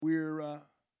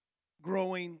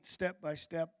going step by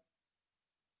step,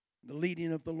 the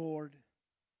leading of the Lord.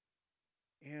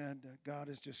 And God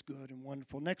is just good and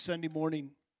wonderful. Next Sunday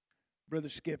morning, Brother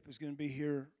Skip is going to be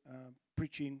here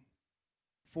preaching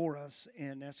for us,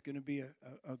 and that's going to be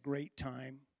a great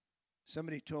time.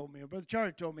 Somebody told me, or Brother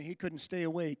Charlie told me, he couldn't stay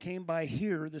away. He came by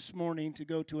here this morning to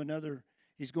go to another.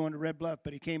 He's going to Red Bluff,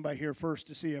 but he came by here first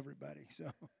to see everybody.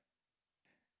 So,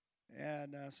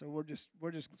 and so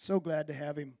we're just so glad to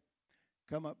have him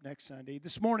come up next Sunday.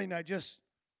 This morning, I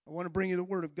want to bring you the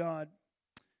Word of God.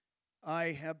 I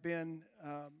have been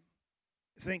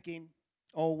thinking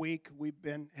all week. We've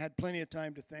had plenty of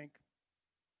time to think.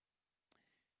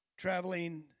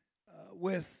 Traveling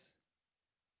with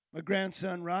my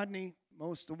grandson Rodney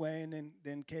most of the way, and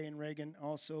then Kay and Reagan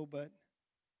also. And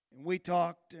we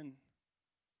talked,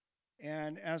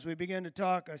 and as we began to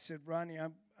talk, I said, Rodney,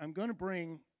 I'm going to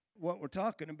bring what we're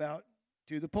talking about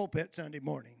to the pulpit Sunday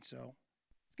morning. So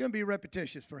it's going to be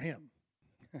repetitious for him.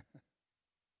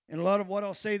 And a lot of what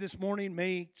I'll say this morning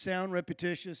may sound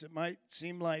repetitious. It might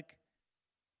seem like,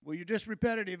 well, you're just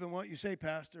repetitive in what you say,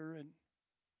 Pastor.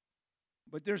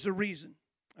 But there's a reason.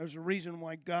 There's a reason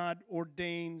why God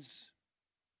ordains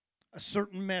a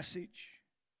certain message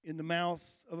in the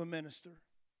mouth of a minister.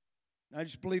 And I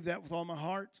just believe that with all my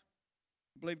heart.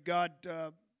 I believe God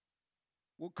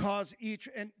will cause each.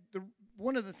 And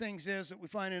one of the things is that we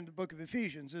find in the book of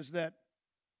Ephesians is that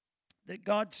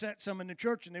God set some in the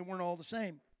church and they weren't all the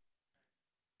same.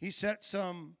 He set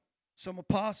some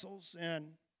apostles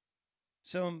and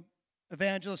some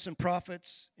evangelists and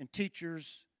prophets and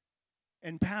teachers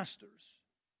and pastors.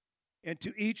 And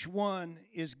to each one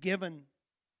is given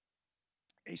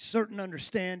a certain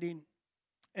understanding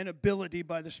and ability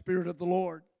by the Spirit of the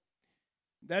Lord.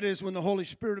 That is when the Holy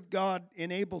Spirit of God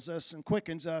enables us and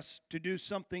quickens us to do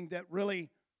something that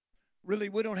really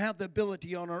we don't have the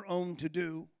ability on our own to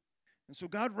do. And so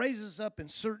God raises us up in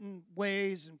certain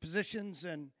ways and positions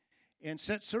and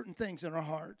sets certain things in our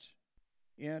hearts.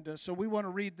 And so we want to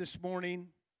read this morning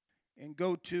and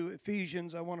go to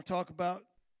Ephesians. I want to talk about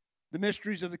the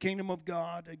mysteries of the kingdom of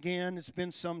God. Again, it's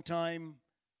been some time,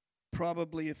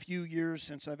 probably a few years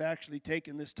since I've actually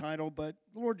taken this title, but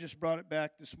the Lord just brought it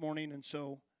back this morning. And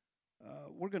so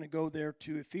we're going to go there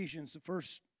to Ephesians, the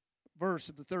first verse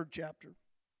of the 3rd chapter.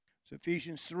 So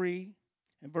Ephesians 3.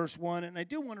 In verse 1, and I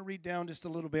do want to read down just a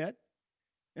little bit.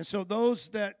 And so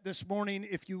those that this morning,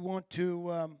 if you want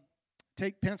to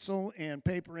take pencil and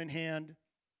paper in hand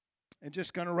and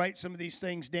just kind of write some of these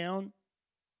things down,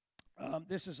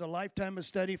 this is a lifetime of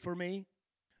study for me.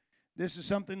 This is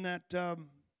something that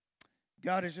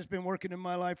God has just been working in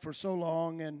my life for so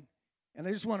long, and I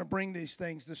just want to bring these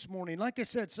things this morning. Like I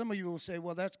said, some of you will say,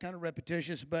 well, that's kind of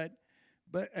repetitious, but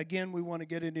again, we want to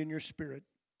get it in your spirit.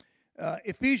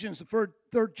 Ephesians, the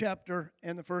 3rd chapter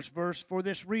and the 1st verse. For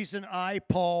this reason, I,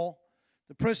 Paul,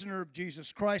 the prisoner of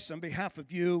Jesus Christ, on behalf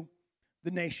of you,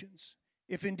 the nations,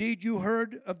 if indeed you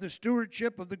heard of the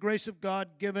stewardship of the grace of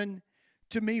God given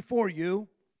to me for you,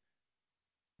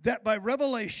 that by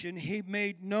revelation he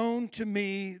made known to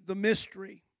me the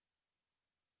mystery,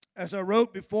 as I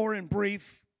wrote before in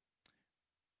brief,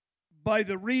 by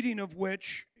the reading of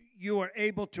which you are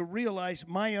able to realize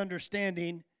my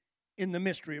understanding in the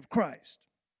mystery of Christ,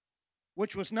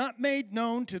 which was not made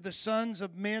known to the sons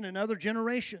of men in other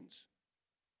generations,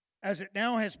 as it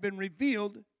now has been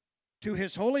revealed to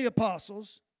his holy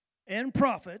apostles and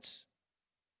prophets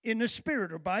in the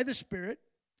Spirit, or by the Spirit,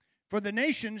 for the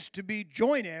nations to be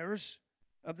joint heirs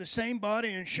of the same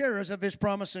body and sharers of his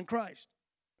promise in Christ,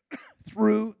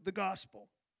 through the gospel,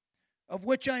 of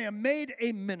which I am made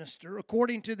a minister,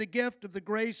 according to the gift of the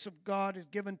grace of God is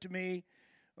given to me,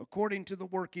 according to the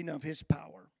working of his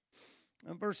power.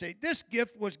 And verse 8, this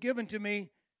gift was given to me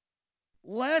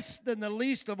less than the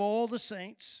least of all the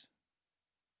saints,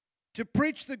 to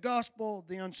preach the gospel,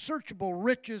 the unsearchable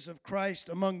riches of Christ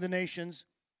among the nations,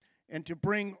 and to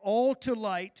bring all to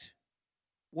light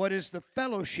what is the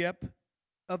fellowship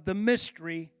of the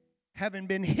mystery, having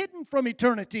been hidden from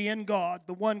eternity in God,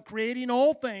 the one creating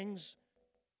all things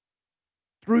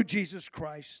through Jesus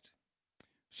Christ.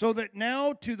 So that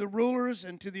now to the rulers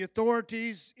and to the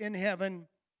authorities in heaven,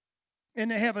 in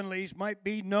the heavenlies, might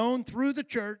be known through the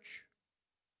church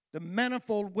the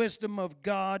manifold wisdom of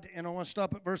God. And I want to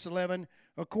stop at verse 11.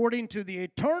 According to the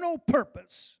eternal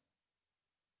purpose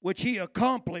which he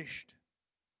accomplished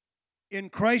in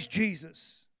Christ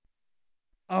Jesus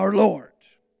our Lord.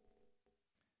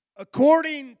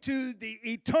 According to the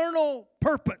eternal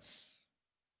purpose.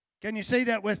 Can you say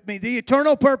that with me? The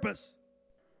eternal purpose.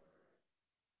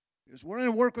 Because we're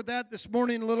going to work with that this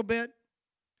morning a little bit.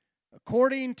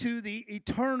 According to the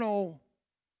eternal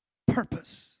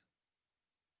purpose.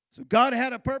 So God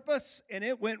had a purpose, and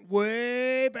it went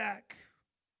way back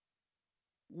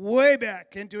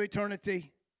into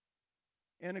eternity.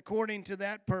 And according to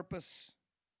that purpose,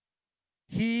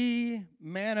 He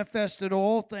manifested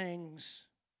all things,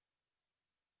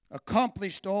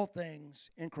 accomplished all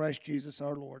things in Christ Jesus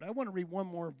our Lord. I want to read one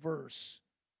more verse,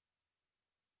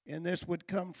 and this would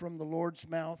come from the Lord's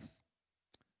mouth.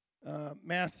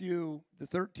 Matthew, the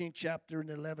 13th chapter and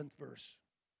the 11th verse.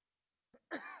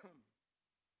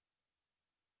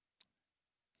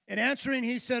 In answering,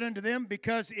 He said unto them,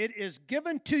 because it is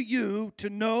given to you to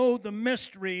know the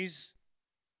mysteries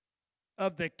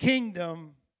of the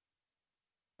kingdom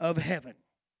of heaven.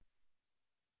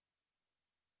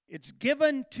 It's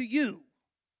given to you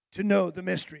to know the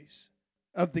mysteries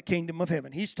of the kingdom of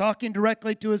heaven. He's talking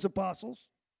directly to His apostles.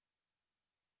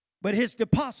 But his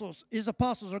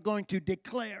apostles are going to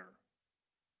declare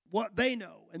what they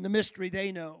know and the mystery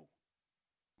they know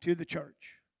to the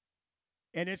church.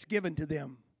 And it's given to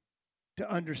them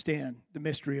to understand the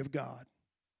mystery of God.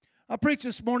 I'll preach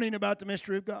this morning about the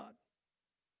mystery of God.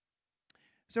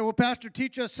 So, well, Pastor,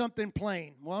 teach us something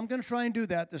plain. Well, I'm going to try and do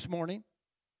that this morning.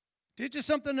 Teach us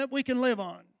something that we can live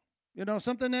on. You know,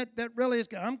 something that really is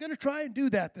good. I'm going to try and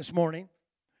do that this morning.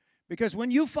 Because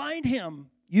when you find Him,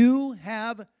 you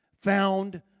have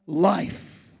found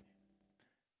life.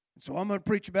 So I'm going to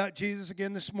preach about Jesus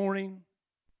again this morning.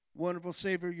 Wonderful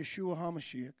Savior, Yeshua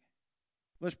HaMashiach.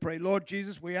 Let's pray. Lord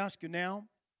Jesus, we ask you now,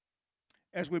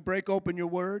 as we break open your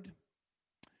word,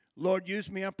 Lord, use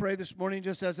me, I pray this morning,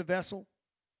 just as a vessel.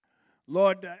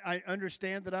 Lord, I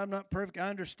understand that I'm not perfect. I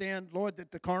understand, Lord,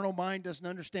 that the carnal mind doesn't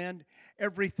understand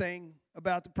everything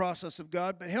about the process of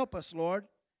God. But help us, Lord.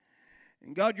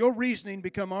 And God, your reasoning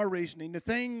become our reasoning. The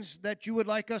things that you would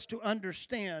like us to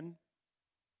understand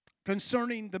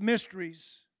concerning the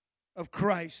mysteries of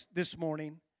Christ this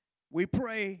morning, we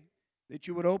pray that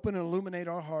you would open and illuminate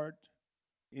our heart.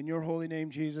 In your holy name,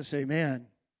 Jesus, amen.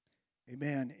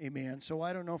 Amen, amen. So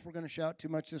I don't know if we're going to shout too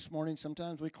much this morning.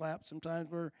 Sometimes we clap, sometimes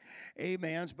we're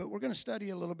amens, but we're going to study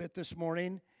a little bit this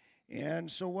morning.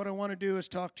 And so what I want to do is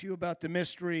talk to you about the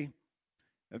mystery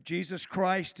of Jesus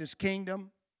Christ, His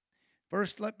kingdom.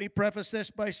 First, let me preface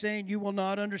this by saying you will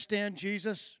not understand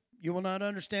Jesus. You will not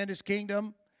understand His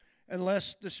kingdom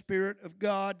unless the Spirit of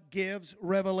God gives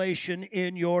revelation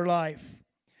in your life.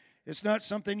 It's not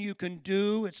something you can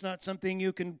do. It's not something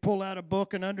you can pull out a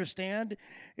book and understand.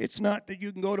 It's not that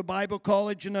you can go to Bible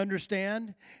college and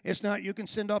understand. It's not you can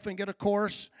send off and get a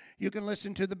course. You can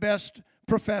listen to the best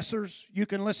professors. You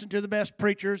can listen to the best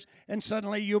preachers, and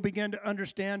suddenly you'll begin to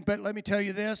understand. But let me tell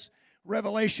you this.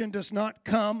 Revelation does not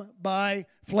come by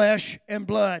flesh and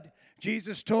blood.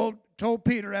 Jesus told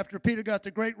Peter, after Peter got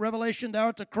the great revelation, thou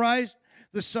art the Christ,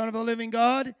 the Son of the living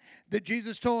God, that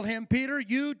Jesus told him, Peter,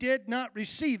 you did not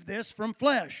receive this from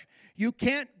flesh. You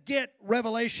can't get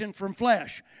revelation from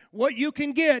flesh. What you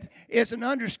can get is an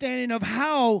understanding of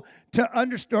how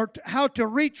to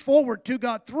reach forward to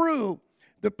God through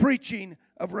the preaching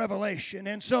of revelation.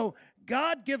 And so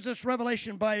God gives us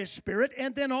revelation by His Spirit,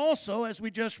 and then also, as we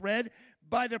just read,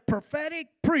 by the prophetic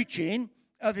preaching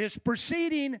of His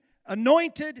preceding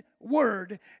anointed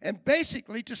word. And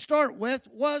basically, to start with,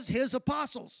 was His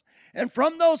apostles. And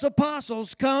from those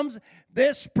apostles comes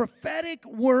this prophetic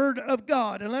word of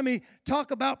God. And let me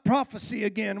talk about prophecy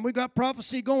again. We've got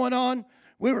prophecy going on.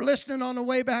 We were listening on the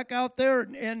way back out there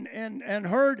and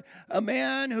heard a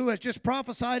man who has just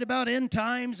prophesied about end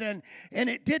times, and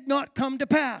it did not come to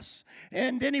pass.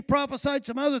 And then he prophesied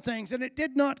some other things, and it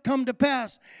did not come to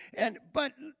pass.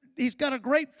 But he's got a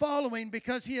great following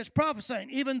because he is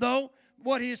prophesying, even though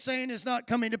what he is saying is not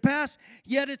coming to pass,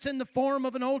 yet it's in the form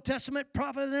of an Old Testament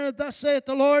prophet, thus saith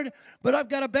the Lord. But I've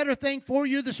got a better thing for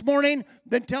you this morning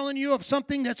than telling you of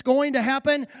something that's going to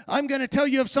happen. I'm going to tell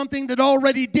you of something that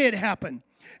already did happen.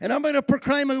 And I'm going to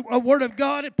proclaim a word of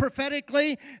God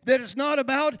prophetically that is not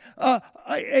about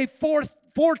a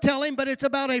foretelling, but it's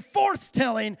about a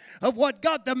forthtelling of what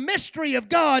God, the mystery of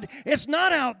God is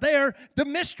not out there. The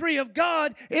mystery of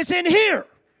God is in here.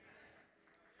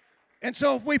 And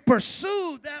so if we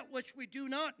pursue that which we do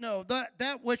not know,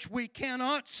 that which we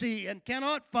cannot see and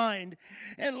cannot find,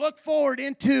 and look forward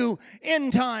into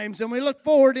end times, and we look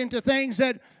forward into things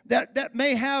that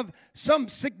may have some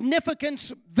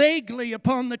significance vaguely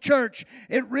upon the church,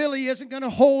 it really isn't going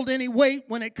to hold any weight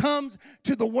when it comes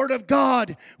to the Word of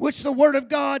God, which the Word of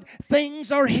God,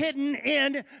 things are hidden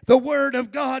in the Word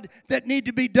of God that need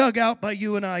to be dug out by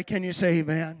you and I. Can you say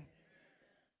amen?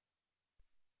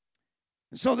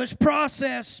 And so this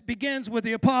process begins with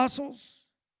the apostles.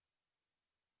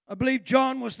 I believe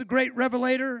John was the great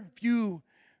revelator. If you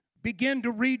begin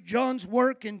to read John's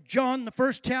work in John, the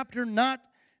first chapter, not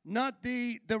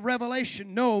the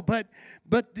Revelation, no, but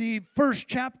the first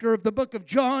chapter of the book of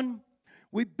John.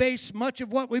 We base much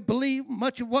of what we believe,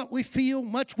 much of what we feel,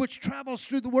 much which travels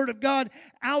through the Word of God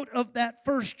out of that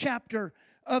first chapter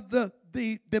of the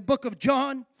book of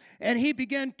John. And he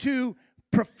began to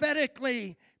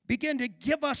prophetically begin to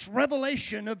give us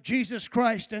revelation of Jesus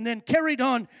Christ, and then carried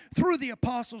on through the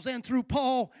apostles and through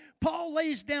Paul. Paul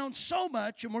lays down so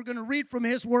much, and we're going to read from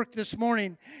his work this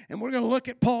morning, and we're going to look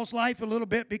at Paul's life a little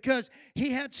bit, because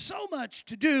he had so much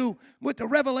to do with the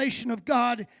revelation of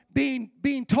God being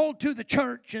told to the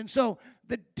church. And so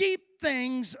the deep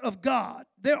things of God,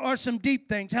 there are some deep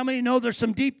things. How many know there's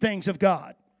some deep things of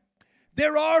God?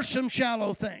 There are some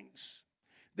shallow things.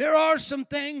 There are some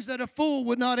things that a fool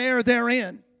would not err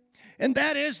therein. And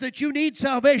that is that you need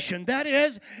salvation. That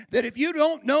is that if you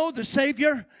don't know the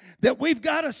Savior, that we've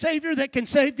got a Savior that can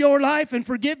save your life and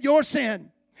forgive your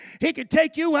sin. He can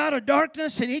take you out of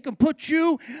darkness, and He can put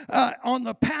you on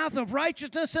the path of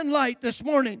righteousness and light this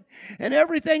morning. And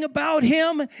everything about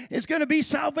Him is going to be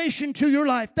salvation to your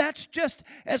life. That's just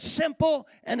as simple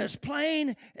and as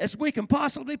plain as we can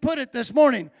possibly put it this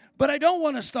morning. But I don't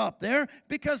want to stop there,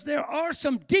 because there are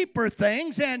some deeper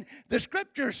things, and the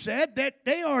Scripture said that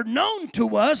they are known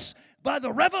to us by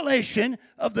the revelation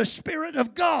of the Spirit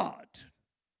of God.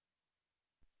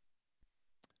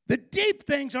 The deep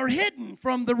things are hidden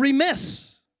from the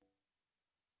remiss,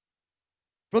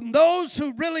 from those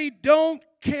who really don't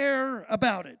care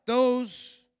about it,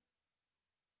 those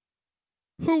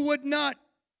who would not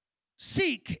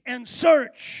seek and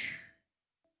search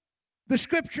the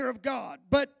Scripture of God.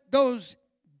 But those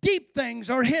deep things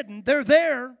are hidden. They're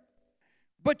there,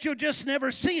 but you'll just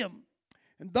never see them.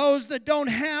 And those that don't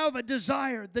have a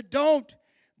desire, that don't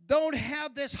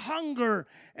have this hunger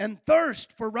and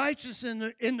thirst for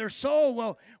righteousness in their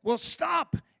soul will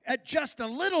stop at just a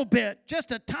little bit,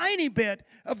 just a tiny bit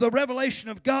of the revelation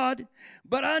of God.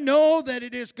 But I know that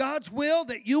it is God's will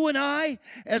that you and I,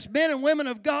 as men and women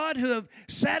of God who have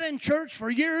sat in church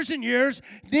for years and years,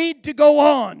 need to go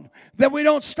on. That we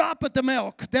don't stop at the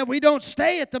milk, that we don't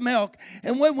stay at the milk.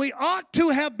 And when we ought to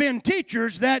have been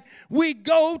teachers, that we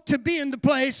go to be in the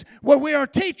place where we are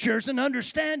teachers and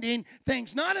understanding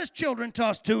things, not as children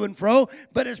tossed to and fro,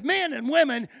 but as men and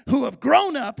women who have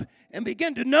grown up and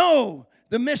begin to know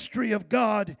the mystery of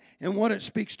God and what it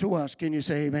speaks to us. Can you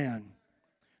say amen?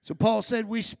 So Paul said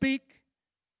we speak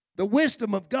the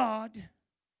wisdom of God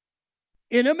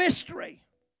in a mystery.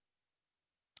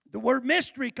 The word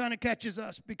mystery kind of catches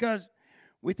us, because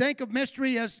we think of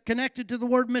mystery as connected to the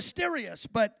word mysterious,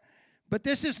 but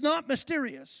this is not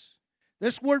mysterious.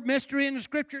 This word mystery in the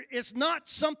Scripture is not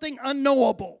something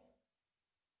unknowable.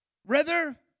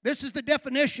 Rather, this is the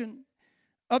definition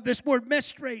of this word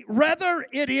mystery. Rather,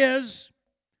 it is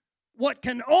what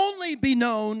can only be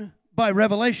known by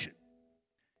revelation.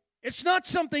 It's not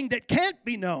something that can't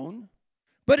be known,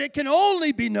 but it can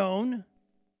only be known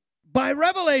by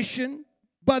revelation,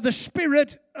 by the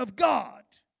Spirit of God.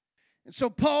 And so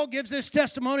Paul gives this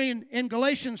testimony in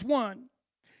Galatians 1.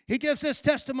 He gives this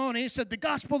testimony. He said, the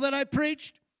gospel that I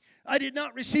preached, I did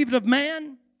not receive it of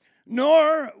man,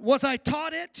 nor was I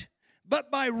taught it,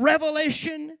 but by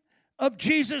revelation of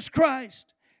Jesus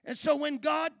Christ. And so when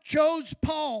God chose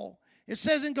Paul, it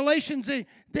says in Galatians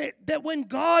that when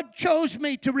God chose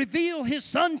me to reveal His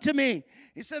Son to me,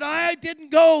 He said, I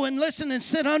didn't go and listen and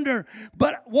sit under,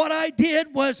 but what I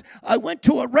did was I went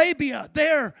to Arabia,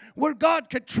 there where God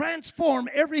could transform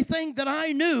everything that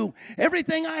I knew,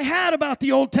 everything I had about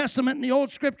the Old Testament and the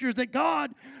Old Scriptures, that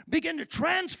God began to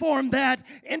transform that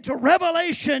into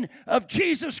revelation of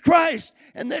Jesus Christ.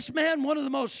 And this man, one of the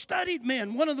most studied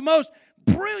men, one of the most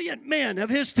brilliant men of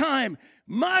his time,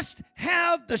 must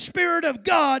have the Spirit of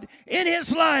God in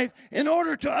his life in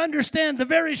order to understand the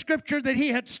very Scripture that he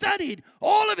had studied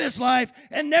all of his life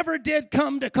and never did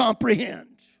come to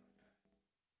comprehend.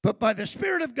 But by the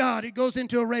Spirit of God, he goes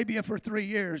into Arabia for 3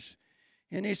 years,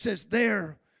 and he says,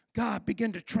 there, God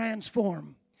began to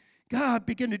transform. God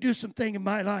began to do something in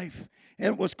my life,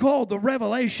 and it was called the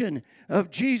revelation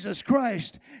of Jesus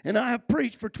Christ. And I have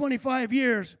preached for 25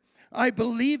 years. I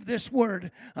believe this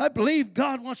word. I believe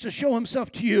God wants to show Himself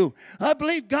to you. I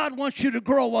believe God wants you to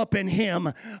grow up in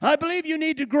Him. I believe you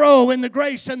need to grow in the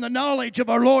grace and the knowledge of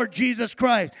our Lord Jesus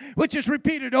Christ, which is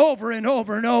repeated over and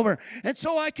over and over. And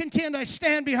so I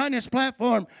stand behind this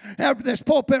platform, this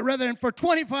pulpit rather, and for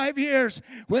 25 years,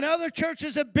 when other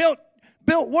churches have built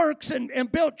works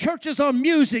and built churches on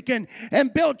music and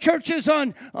built churches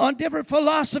on different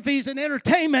philosophies and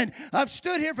entertainment. I've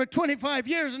stood here for 25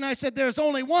 years and I said, there's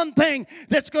only one thing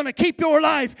that's going to keep your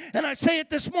life. And I say it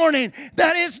this morning,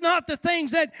 that is not the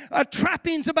things that are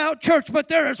trappings about church, but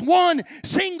there is one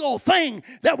single thing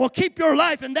that will keep your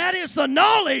life, and that is the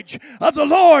knowledge of the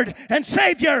Lord and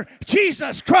Savior,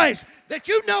 Jesus Christ, that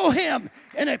you know Him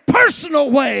in a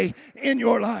personal way in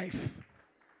your life.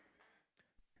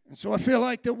 And so I feel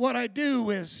like that what I do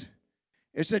is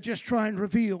to just try and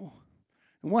reveal.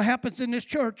 And what happens in this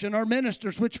church and our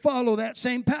ministers, which follow that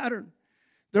same pattern,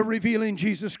 they're revealing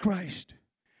Jesus Christ.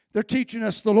 They're teaching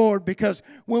us the Lord, because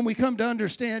when we come to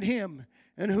understand Him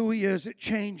and who He is, it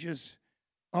changes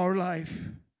our life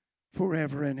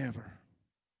forever and ever.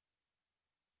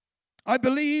 I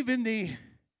believe in the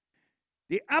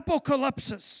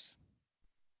apocalypsis.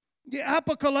 The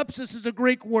apocalypsis is a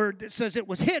Greek word that says it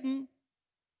was hidden,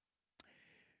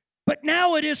 but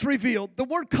now it is revealed. The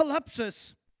word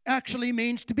calypsis actually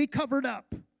means to be covered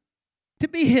up, to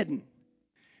be hidden.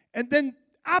 And then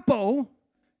apo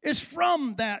is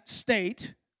from that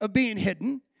state of being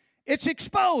hidden. It's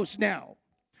exposed now.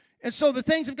 And so the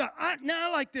things of God,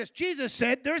 now like this, Jesus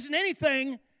said there isn't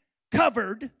anything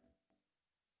covered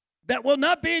that will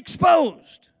not be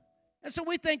exposed. And so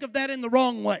we think of that in the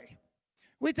wrong way.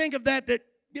 We think of that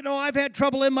I've had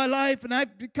trouble in my life and I've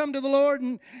come to the Lord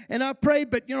and I've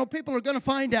prayed, but, people are going to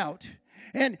find out.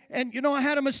 And I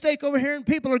had a mistake over here and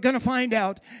people are going to find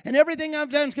out. And everything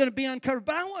I've done is going to be uncovered.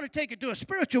 But I want to take it to a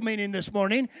spiritual meaning this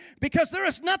morning, because there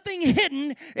is nothing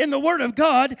hidden in the Word of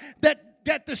God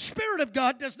that the Spirit of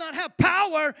God does not have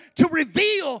power to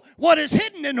reveal what is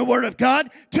hidden in the Word of God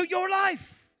to your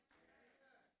life.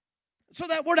 So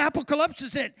that word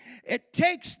apocalypse, it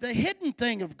takes the hidden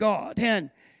thing of God and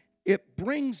it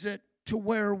brings it to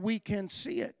where we can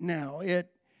see it now. It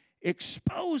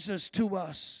exposes to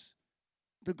us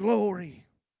the glory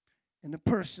and the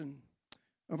person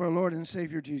of our Lord and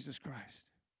Savior Jesus Christ.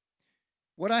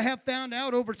 What I have found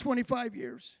out over 25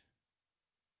 years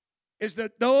is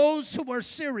that those who are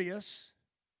serious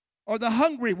are the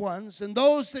hungry ones, and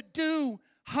those that do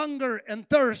hunger and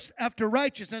thirst after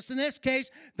righteousness, in this case,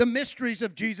 the mysteries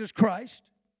of Jesus Christ,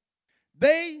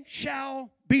 they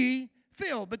shall be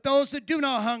filled. But those that do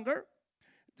not hunger,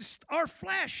 our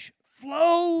flesh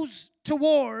flows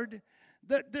toward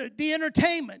the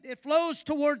entertainment. It flows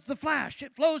towards the flash.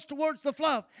 It flows towards the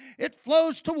fluff. It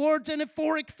flows towards an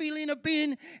euphoric feeling of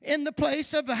being in the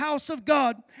place of the house of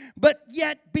God. But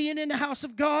yet being in the house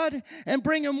of God and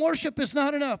bringing worship is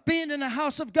not enough. Being in the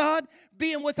house of God,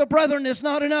 being with the brethren is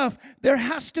not enough. There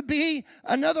has to be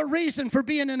another reason for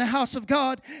being in the house of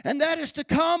God, and that is to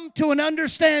come to an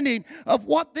understanding of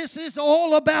what this is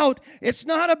all about. It's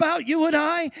not about you and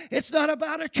I. It's not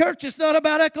about a church. It's not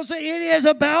about ecclesia. It is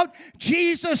about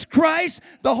Jesus Christ.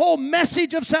 The whole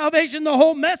message of salvation, the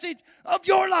whole message of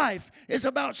your life is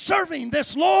about serving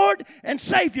this Lord and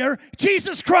Savior,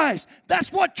 Jesus Christ.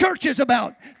 That's what church is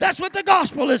about. That's what the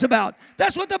gospel is about.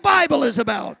 That's what the Bible is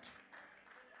about.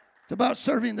 It's about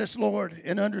serving this Lord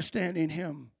and understanding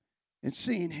Him and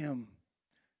seeing Him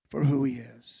for who He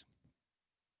is.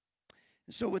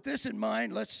 And so with this in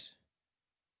mind, let's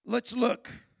look.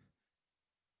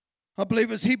 I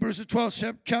believe as Hebrews the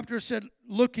 12th chapter said,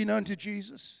 looking unto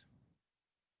Jesus,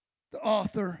 the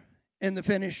author and the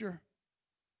finisher.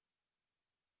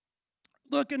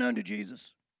 Looking unto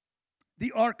Jesus,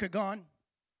 the archegon,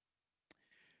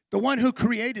 the one who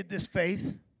created this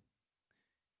faith,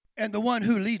 and the one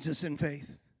who leads us in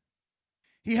faith.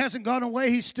 He hasn't gone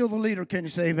away. He's still the leader. Can you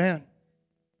say amen?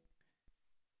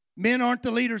 Men aren't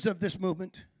the leaders of this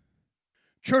movement.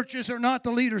 Churches are not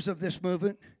the leaders of this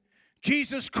movement.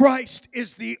 Jesus Christ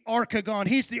is the archegon.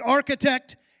 He's the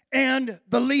architect and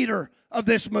the leader of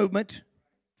this movement.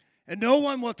 And no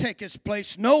one will take his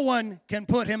place. No one can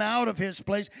put him out of his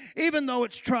place. Even though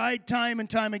it's tried time and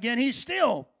time again, he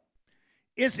still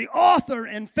is the author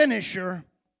and finisher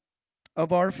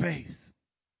of our faith.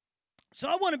 So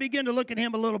I want to begin to look at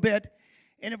him a little bit.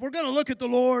 And if we're going to look at the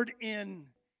Lord in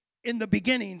the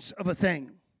beginnings of a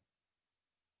thing,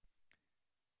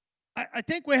 I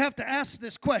think we have to ask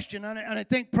this question, and I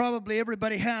think probably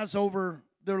everybody has over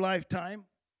their lifetime,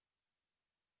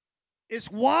 is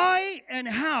why and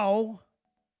how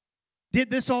did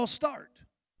this all start?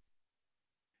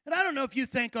 And I don't know if you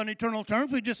think on eternal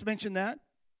terms. We just mentioned that.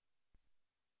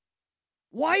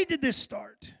 Why did this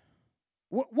start?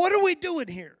 What are we doing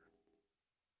here?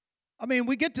 I mean,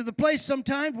 we get to the place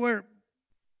sometimes where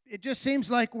it just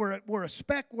seems like we're a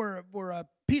speck, we're a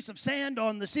piece of sand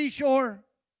on the seashore.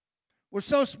 We're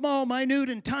so small, minute,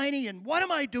 and tiny, and what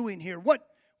am I doing here? What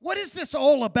what is this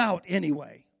all about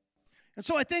anyway? And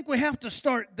so I think we have to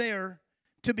start there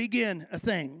to begin a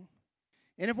thing.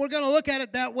 And if we're going to look at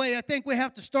it that way, I think we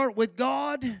have to start with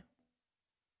God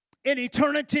in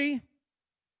eternity,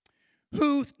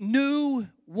 who knew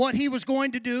what he was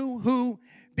going to do, who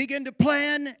began to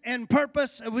plan and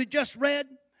purpose. As we just read,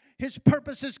 his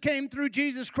purposes came through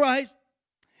Jesus Christ.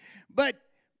 But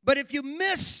if you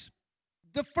miss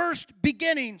the first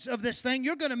beginnings of this thing,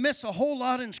 you're going to miss a whole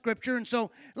lot in Scripture. And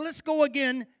so let's go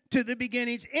again to the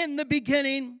beginnings. In the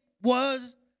beginning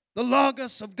was the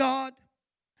Logos of God.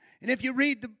 And if you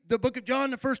read the book of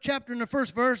John, the first chapter and the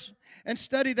first verse, and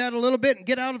study that a little bit and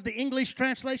get out of the English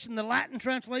translation, the Latin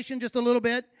translation just a little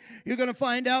bit, you're going to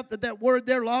find out that that word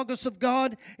there, Logos of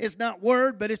God, is not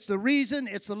word, but it's the reason,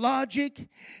 it's the logic.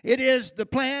 It is the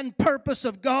plan, purpose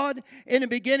of God. In the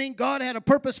beginning, God had a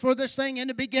purpose for this thing. In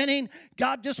the beginning,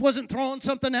 God just wasn't throwing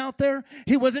something out there.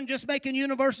 He wasn't just making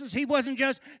universes. He wasn't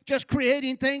just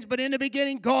creating things. But in the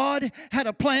beginning, God had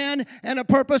a plan and a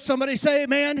purpose. Somebody say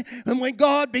amen. And when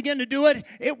God began to do it,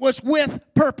 it was with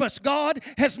purpose. God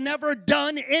has never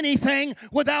done anything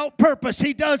without purpose.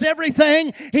 He does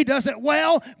everything. He does it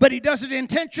well, but he does it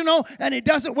intentional, and he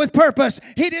does it with purpose.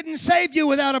 He didn't save you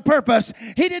without a purpose.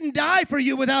 He didn't die for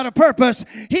you without a purpose.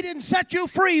 He didn't set you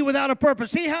free without a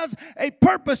purpose. He has a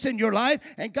purpose in your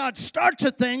life, and God starts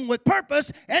a thing with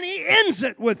purpose, and he ends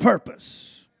it with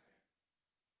purpose.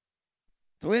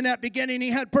 So in that beginning, he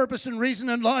had purpose and reason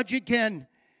and logic, and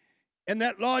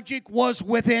that logic was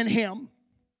within him.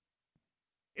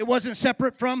 It wasn't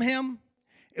separate from him.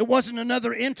 It wasn't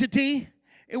another entity.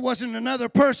 It wasn't another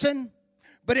person.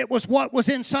 But it was what was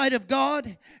inside of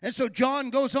God. And so John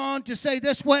goes on to say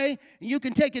this way, and you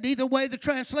can take it either way, the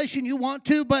translation you want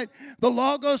to, but the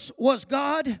Logos was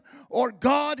God, or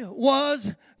God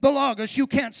was the Logos. You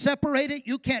can't separate it.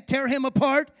 You can't tear him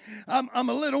apart. I'm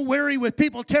a little weary with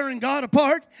people tearing God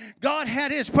apart. God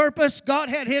had his purpose. God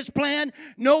had his plan.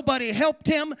 Nobody helped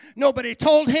him. Nobody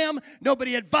told him.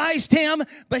 Nobody advised him.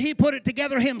 But he put it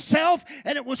together himself,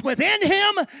 and it was within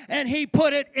him, and he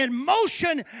put it in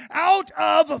motion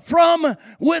from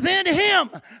within him,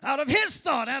 out of his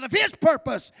thought, out of his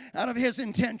purpose, out of his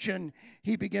intention.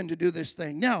 He began to do this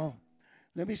thing. Now,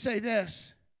 let me say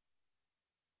this,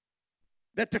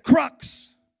 that the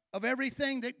crux of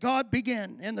everything that God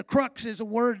began, and the crux is a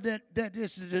word that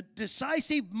is the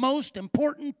decisive, most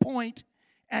important point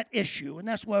at issue, and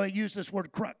that's why I use this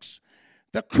word crux.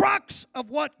 The crux of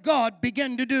what God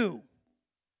began to do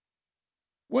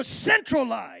was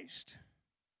centralized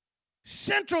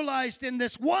in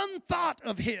this one thought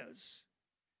of his,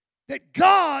 that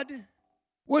God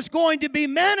was going to be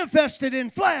manifested in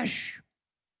flesh,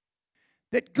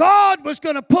 that God was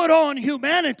going to put on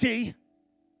humanity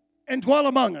and dwell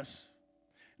among us.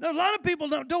 Now, a lot of people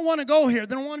don't want to go here.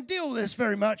 They don't want to deal with this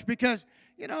very much because,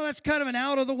 that's kind of an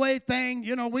out-of-the-way thing.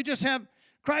 We just have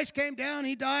Christ came down,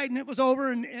 he died, and it was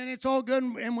over, and it's all good,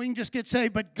 and we can just get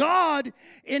saved. But God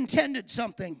intended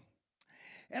something.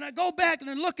 And I go back and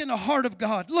I look in the heart of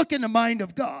God, look in the mind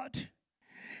of God.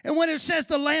 And when it says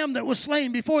the lamb that was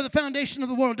slain before the foundation of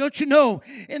the world, don't you know,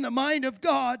 in the mind of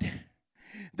God,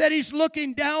 that he's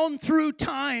looking down through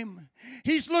time.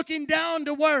 He's looking down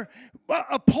to where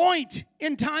a point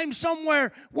in time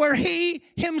somewhere where he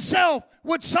himself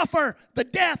would suffer the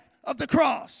death of the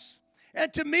cross.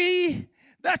 And to me,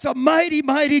 that's a mighty,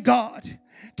 mighty God.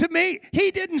 To me,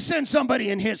 he didn't send somebody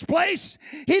in his place.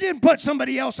 He didn't put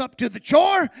somebody else up to the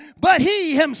chore. But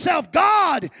he himself,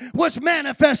 God, was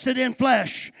manifested in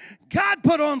flesh. God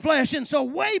put on flesh. And so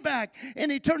way back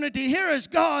in eternity, here is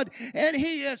God, and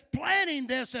he is planning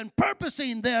this and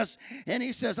purposing this. And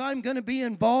he says, I'm going to be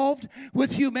involved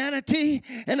with humanity,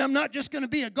 and I'm not just going to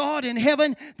be a God in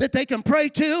heaven that they can pray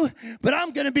to, but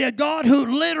I'm going to be a God who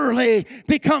literally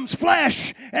becomes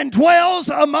flesh and dwells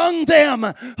among them,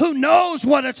 who knows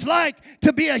what it's like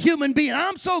to be a human being.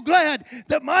 I'm so glad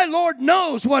that my Lord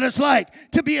knows what it's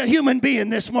like to be a human being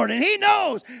this morning. He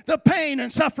knows the pain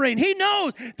and suffering. He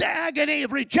knows the agony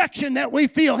of rejection that we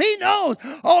feel. He knows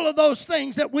all of those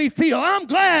things that we feel. I'm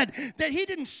glad that he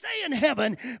didn't stay in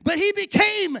heaven, but he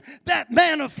became that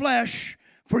man of flesh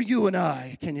for you and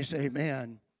I. Can you say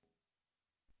amen?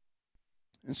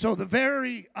 And so the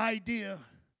very idea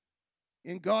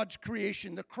in God's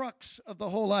creation, the crux of the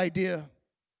whole idea,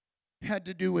 had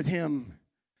to do with him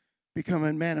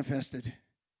becoming manifested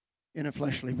in a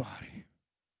fleshly body.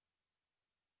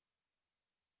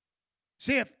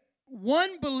 See, if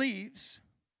one believes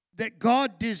that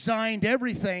God designed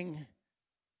everything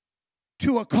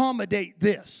to accommodate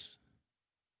this,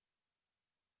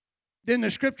 then the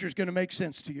scripture is going to make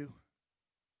sense to you.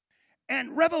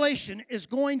 And Revelation is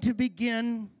going to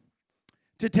begin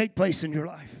to take place in your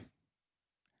life.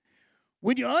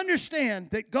 When you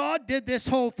understand that God did this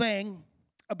whole thing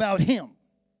about Him,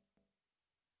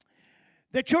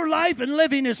 that your life and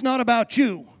living is not about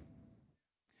you,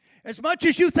 as much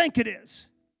as you think it is,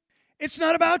 it's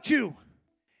not about you,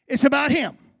 it's about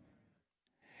Him.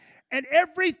 And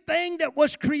everything that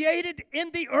was created in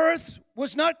the earth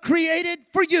was not created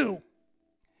for you.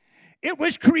 It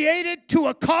was created to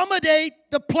accommodate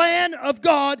the plan of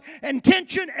God,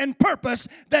 intention and purpose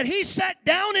that He set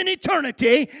down in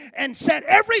eternity and set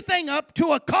everything up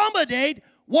to accommodate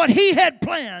what He had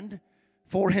planned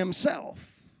for Himself.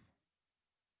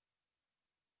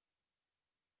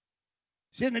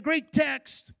 See, in the Greek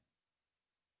text,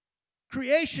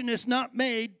 creation is not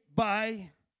made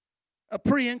by a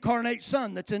pre-incarnate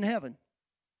Son that's in heaven.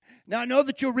 Now, I know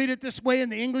that you'll read it this way in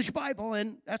the English Bible,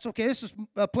 and that's okay. This is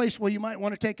a place where you might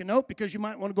want to take a note because you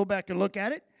might want to go back and look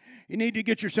at it. You need to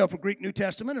get yourself a Greek New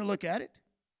Testament and look at it.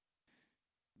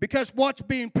 Because what's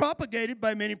being propagated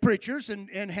by many preachers and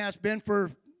has been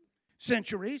for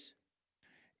centuries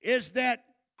is that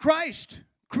Christ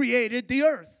created the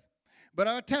earth. But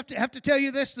I have to tell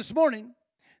you this morning,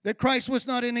 that Christ was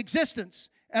not in existence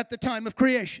at the time of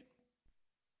creation.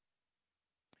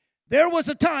 There was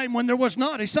a time when there was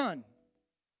not a Son.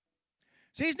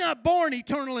 See, He's not born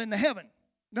eternal in the heaven.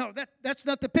 No, that's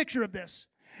not the picture of this.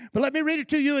 But let me read it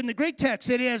to you in the Greek text.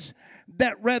 It is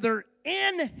that rather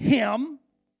in Him,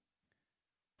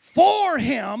 for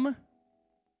Him,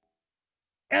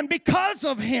 and because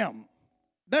of Him.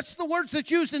 That's the words that's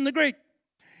used in the Greek.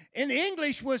 In the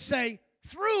English would say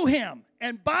through Him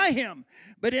and by Him.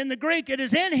 But in the Greek it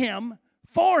is in Him,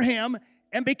 for Him,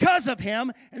 and because of Him.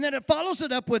 And then it follows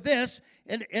it up with this.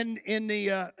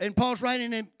 In Paul's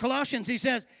writing in Colossians, he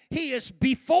says, He is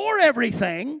before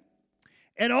everything,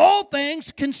 and all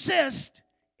things consist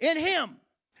in Him.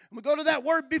 We go to that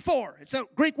word before. It's a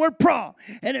Greek word pra,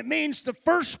 and it means the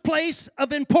first place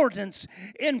of importance.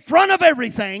 In front of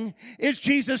everything is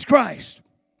Jesus Christ.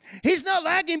 He's not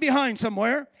lagging behind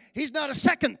somewhere. He's not a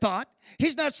second thought.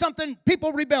 He's not something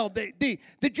people rebelled. The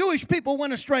Jewish people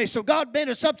went astray, so God made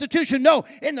a substitution. No,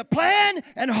 in the plan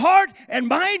and heart and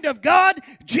mind of God,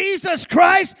 Jesus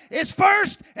Christ is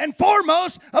first and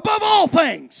foremost above all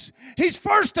things. He's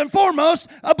first and foremost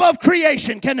above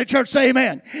creation. Can the church say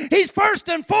amen? He's first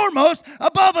and foremost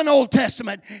above an Old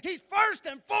Testament. He's first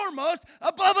and foremost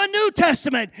above a New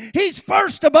Testament. He's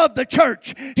first above the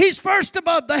church. He's first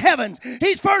above the heavens.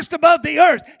 He's first above the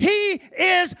earth. He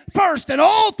is first, and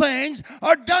all things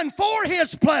are done for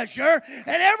His pleasure,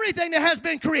 and everything that has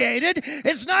been created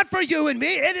is not for you and me.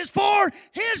 It is for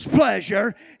His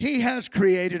pleasure. He has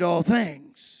created all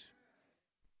things.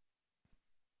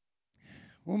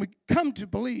 When we come to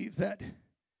believe that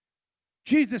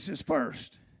Jesus is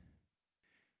first,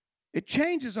 it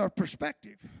changes our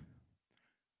perspective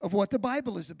of what the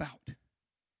Bible is about.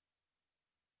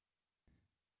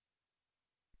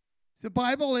 The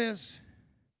Bible is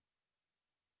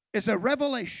a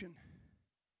revelation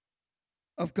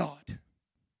of God.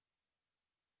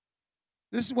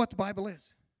 This is what the Bible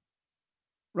is.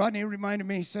 Rodney reminded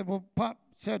me, he said, well, Pop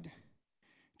said,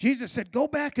 Jesus said, go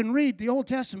back and read the Old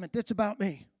Testament. That's about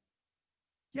me.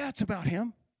 Yeah, it's about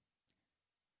Him.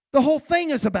 The whole thing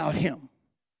is about Him.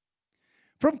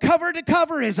 From cover to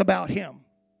cover is about Him.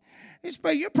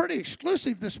 You're pretty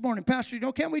exclusive this morning, Pastor.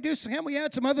 Can we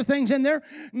add some other things in there?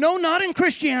 No, not in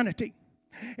Christianity.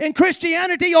 In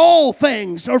Christianity, all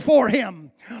things are for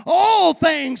Him. All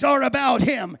things are about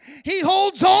Him. He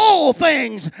holds all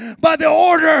things by the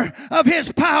order of His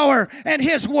power and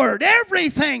His word.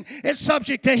 Everything is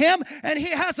subject to Him, and He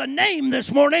has a name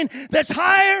this morning that's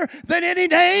higher than any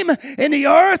name in the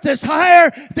earth. It's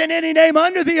higher than any name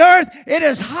under the earth. It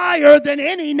is higher than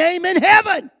any name in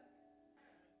heaven.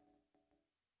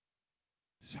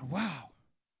 So, wow,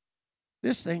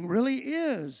 this thing really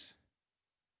is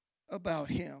about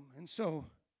Him. And so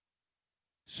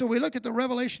we look at the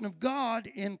revelation of God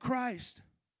in Christ,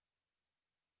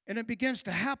 and it begins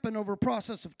to happen over a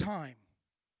process of time.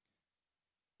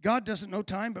 God doesn't know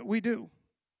time, but we do.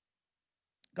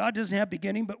 God doesn't have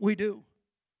beginning, but we do.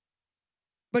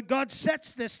 But God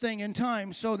sets this thing in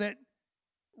time so that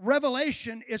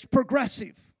revelation is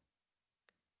progressive.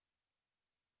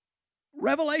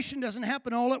 Revelation doesn't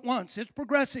happen all at once. It's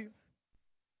progressive.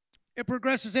 It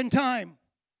progresses in time.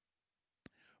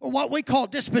 Or what we call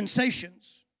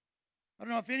dispensations. I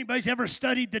don't know if anybody's ever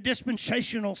studied the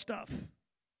dispensational stuff.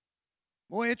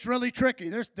 Boy, it's really tricky.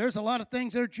 There's a lot of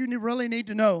things that you really need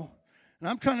to know. And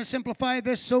I'm trying to simplify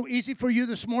this so easy for you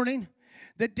this morning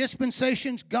that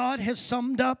dispensations, God has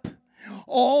summed up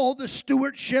all the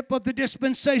stewardship of the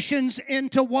dispensations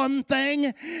into one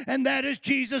thing, and that is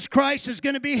Jesus Christ is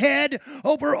going to be head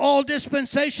over all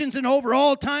dispensations and over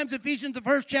all times. Ephesians, the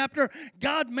first chapter,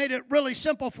 God made it really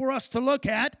simple for us to look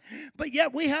at, but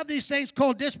yet we have these things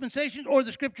called dispensations, or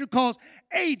the scripture calls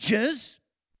ages,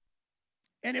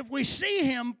 and if we see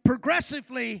him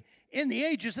progressively in the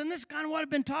ages, and this is kind of what I've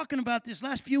been talking about these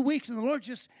last few weeks, and the Lord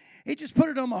just put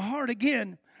it on my heart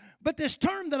again. But this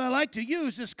term that I like to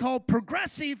use is called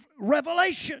progressive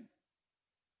revelation.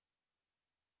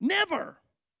 Never,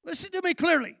 listen to me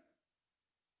clearly,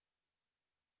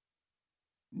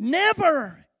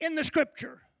 never in the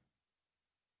scripture,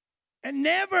 and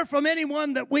never from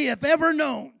anyone that we have ever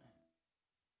known,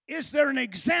 is there an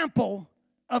example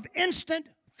of instant,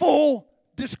 full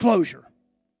disclosure.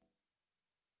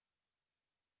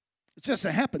 It just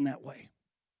happened that way.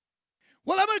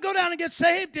 Well, I'm going to go down and get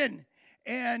saved and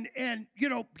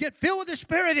get filled with the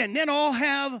Spirit, and then I'll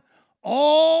have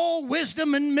all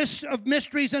wisdom and of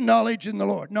mysteries and knowledge in the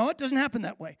Lord. No, it doesn't happen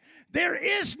that way. There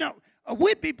is no,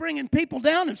 we'd be bringing people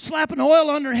down and slapping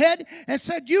oil on their head and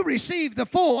said, you receive the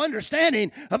full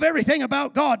understanding of everything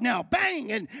about God now.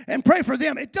 Bang, and pray for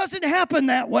them. It doesn't happen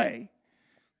that way.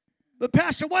 But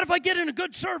Pastor, what if I get in a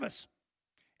good service?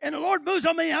 And the Lord moves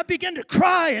on me, I begin to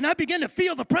cry, and I begin to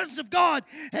feel the presence of God.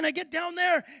 And I get down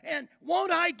there, and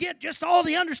won't I get just all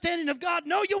the understanding of God?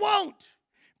 No, you won't.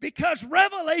 Because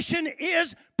revelation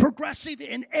is progressive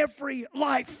in every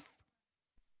life.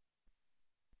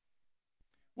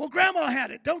 Well, Grandma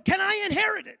had it. Can I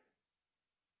inherit it?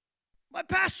 My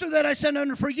pastor that I sat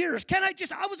under for years,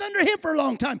 I was under him for a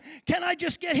long time. Can I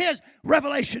just get his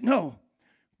revelation? No.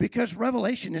 Because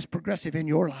revelation is progressive in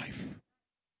your life.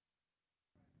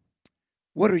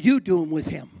 What are you doing with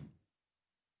him?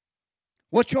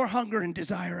 What's your hunger and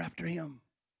desire after him?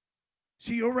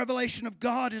 See, your revelation of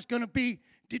God is going to be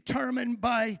determined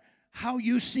by how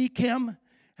you seek him,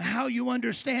 how you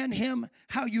understand him,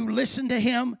 how you listen to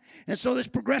him. And so this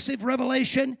progressive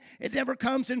revelation, it never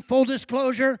comes in full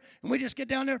disclosure. And we just get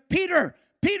down there. Peter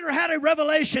had a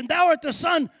revelation. Thou art the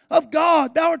Son of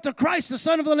God. Thou art the Christ, the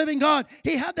Son of the living God.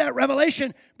 He had that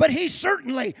revelation. But he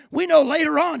certainly, we know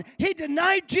later on, he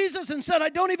denied Jesus and said, I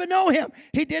don't even know him.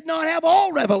 He did not have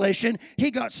all revelation. He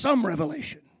got some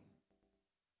revelation.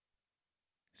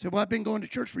 He said, well, I've been going to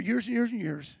church for years and years and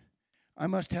years. I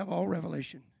must have all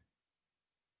revelation.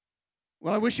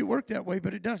 Well, I wish it worked that way,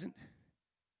 but it doesn't.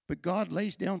 But God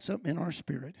lays down something in our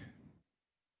spirit.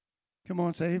 Come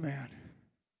on, say amen.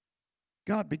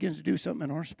 God begins to do something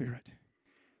in our spirit.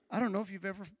 I don't know if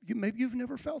maybe you've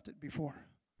never felt it before.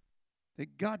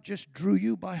 That God just drew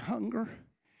you by hunger.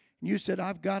 And you said,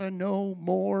 I've got to know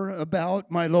more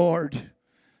about my Lord.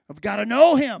 I've got to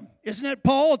know him. Isn't it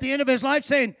Paul at the end of his life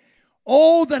saying,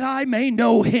 oh, that I may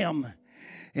know him.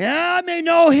 Yeah, I may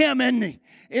know him in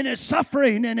his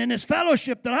suffering and in his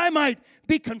fellowship, that I might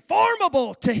be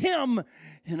conformable to him.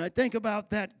 And I think about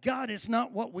that. God is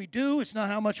not what we do. It's not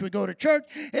how much we go to church.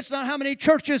 It's not how many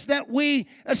churches that we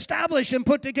establish and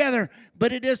put together.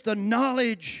 But it is the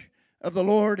knowledge of the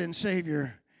Lord and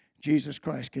Savior, Jesus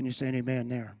Christ. Can you say an amen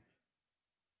there?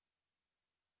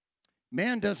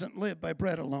 Man doesn't live by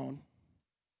bread alone.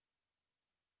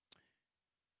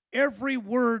 Every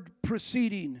word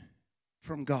proceeding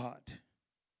from God.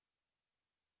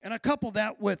 And I couple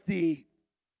that with the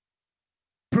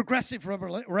progressive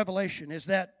revelation is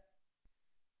that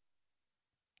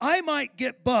I might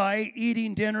get by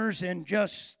eating dinners and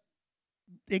just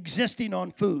existing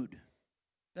on food.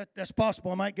 That's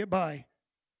possible. I might get by.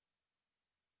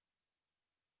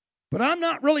 But I'm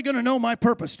not really going to know my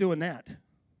purpose doing that.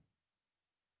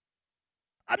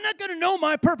 I'm not going to know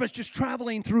my purpose just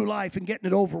traveling through life and getting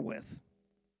it over with.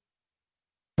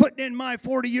 Putting in my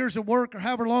 40 years of work or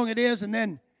however long it is, and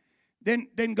then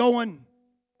going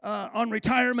on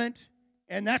retirement,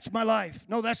 and that's my life.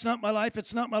 No, that's not my life.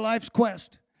 It's not my life's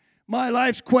quest. My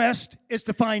life's quest is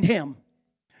to find him.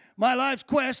 My life's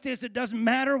quest is it doesn't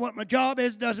matter what my job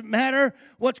is. It doesn't matter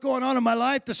what's going on in my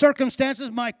life, the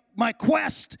circumstances. My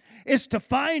quest is to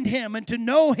find him and to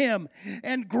know him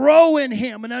and grow in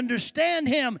him and understand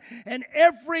him. And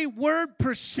every word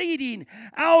proceeding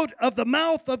out of the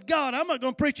mouth of God. I'm not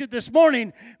going to preach it this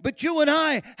morning, but you and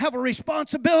I have a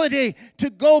responsibility to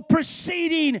go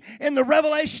proceeding in the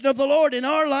revelation of the Lord in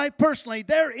our life personally.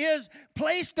 There is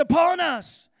placed upon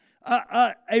us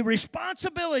a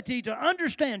responsibility to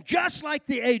understand, just like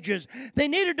the ages. They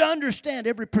needed to understand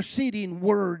every preceding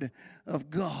word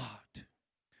of God.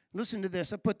 Listen to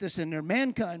this. I put this in there.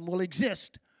 Mankind will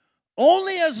exist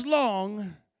only as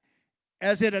long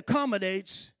as it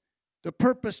accommodates the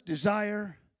purpose,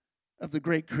 desire of the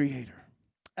great Creator.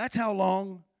 That's how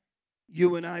long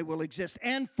you and I will exist.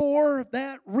 And for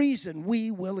that reason,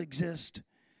 we will exist,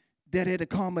 that it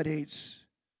accommodates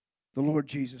the Lord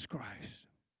Jesus Christ.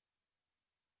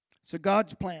 So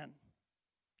God's plan.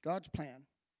 God's plan.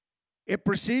 It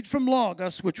proceeds from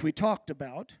logos, which we talked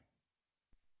about,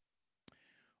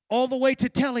 all the way to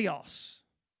teleos.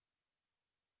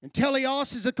 And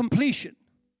teleos is a completion.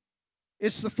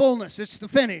 It's the fullness. It's the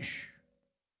finish.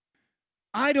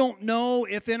 I don't know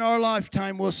if in our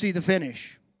lifetime we'll see the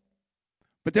finish.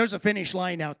 But there's a finish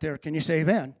line out there. Can you say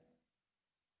amen?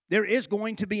 There is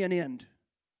going to be an end.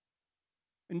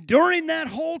 And during that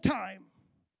whole time,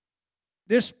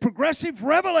 this progressive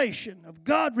revelation of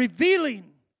God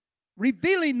revealing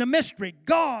the mystery,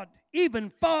 God, even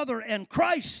Father and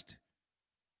Christ,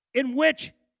 in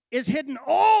which is hidden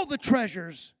all the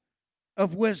treasures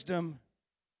of wisdom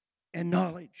and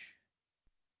knowledge.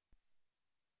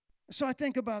 So I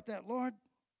think about that, Lord.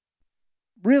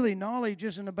 Really, knowledge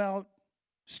isn't about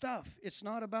stuff. It's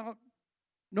not about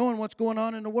knowing what's going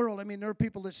on in the world. I mean, there are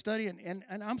people that study, and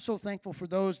I'm so thankful for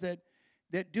those that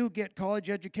do get college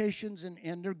educations,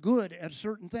 and they're good at a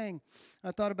certain thing.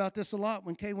 I thought about this a lot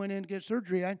when Kay went in to get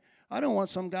surgery. I don't want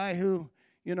some guy who,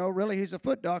 really he's a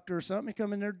foot doctor or something, to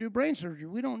come in there to do brain surgery.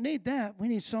 We don't need that. We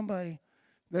need somebody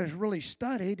that's really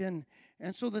studied, and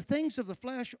so the things of the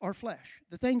flesh are flesh.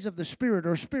 The things of the spirit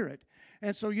are spirit.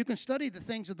 And so you can study the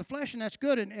things of the flesh, and that's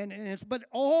good. But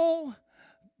all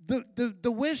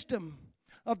the wisdom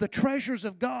of the treasures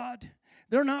of God,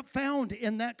 they're not found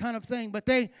in that kind of thing, but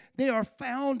they are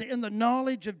found in the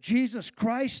knowledge of Jesus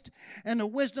Christ and the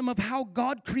wisdom of how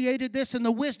God created this and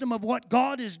the wisdom of what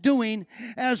God is doing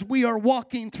as we are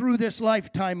walking through this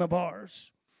lifetime of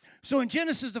ours. So in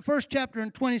Genesis, the first chapter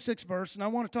and 26th verse, and I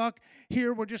want to talk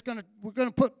here, we're going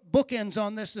to put bookends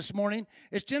on this morning.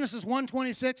 It's Genesis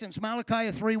 1:26 and it's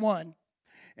Malichi 3:1.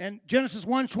 And Genesis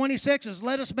 1:26 is,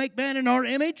 let us make man in our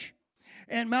image.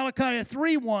 And Malichi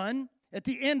 3:1, at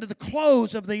the end of the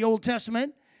close of the Old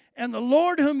Testament, and the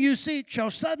Lord whom you seek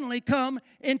shall suddenly come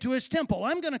into his temple.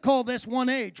 I'm going to call this one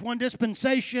age, one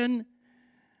dispensation,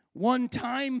 one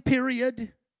time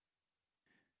period.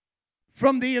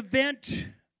 From the event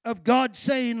of God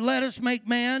saying, let us make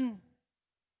man,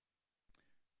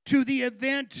 to the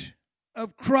event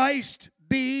of Christ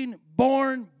being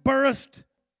born, birthed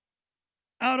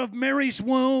out of Mary's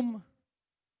womb,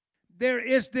 there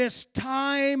is this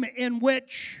time in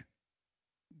which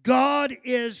God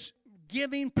is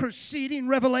giving preceding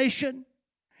revelation.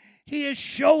 He is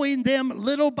showing them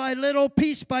little by little,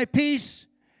 piece by piece,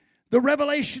 the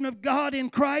revelation of God in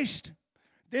Christ.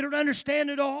 They don't understand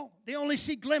it all. They only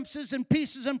see glimpses and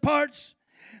pieces and parts.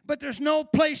 But there's no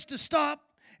place to stop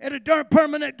at a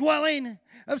permanent dwelling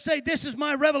of say, this is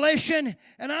my revelation,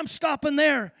 and I'm stopping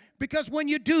there. Because when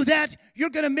you do that,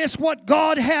 you're going to miss what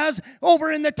God has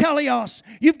over in the teleos.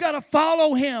 You've got to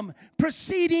follow him,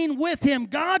 proceeding with him.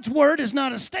 God's word is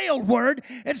not a stale word.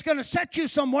 It's going to set you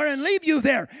somewhere and leave you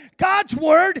there. God's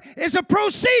word is a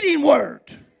proceeding word.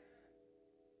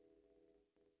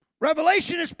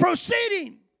 Revelation is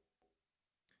proceeding.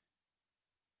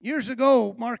 Years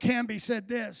ago, Mark Hamby said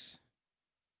this.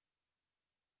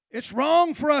 It's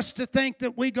wrong for us to think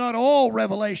that we got all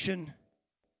revelation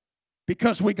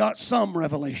because we got some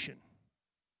revelation.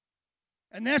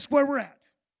 And that's where we're at.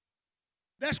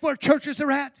 That's where churches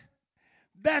are at.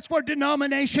 That's where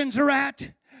denominations are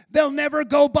at. They'll never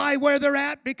go by where they're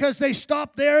at because they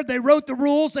stopped there. They wrote the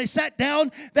rules. They sat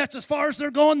down. That's as far as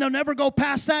they're going. They'll never go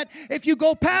past that. If you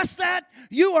go past that,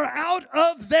 you are out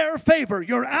of their favor.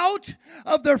 You're out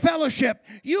of their fellowship.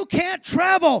 You can't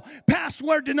travel past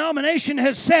where denomination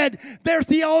has said their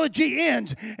theology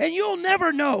ends. And you'll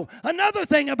never know. Another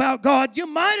thing about God, you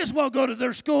might as well go to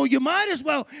their school. You might as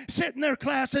well sit in their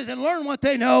classes and learn what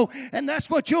they know. And that's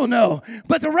what you'll know.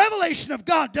 But the revelation of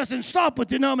God doesn't stop with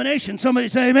denomination. Somebody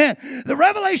say amen. The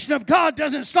revelation of God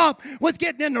doesn't stop with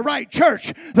getting in the right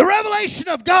church. The revelation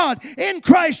of God in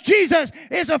Christ Jesus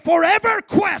is a forever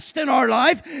quest in our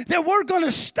life that we're going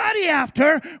to study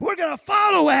after, we're going to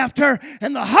follow after,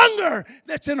 and the hunger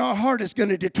that's in our heart is going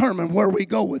to determine where we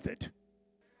go with it.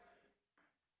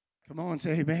 Come on,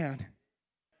 say amen.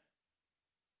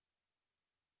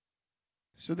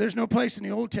 So there's no place in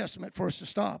the Old Testament for us to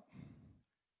stop.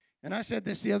 And I said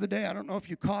this the other day, I don't know if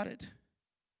you caught it.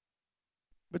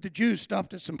 But the Jews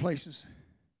stopped at some places.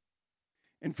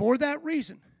 And for that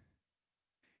reason,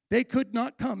 they could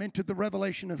not come into the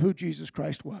revelation of who Jesus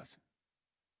Christ was.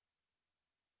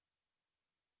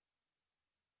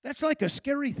 That's like a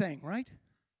scary thing, right?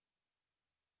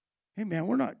 Hey, man,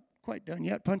 we're not quite done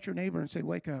yet. Punch your neighbor and say,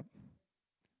 wake up.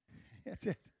 That's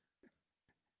it.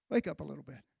 Wake up a little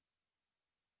bit.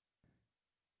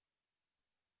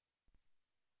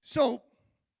 So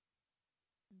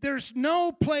there's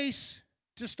no place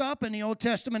to stop in the Old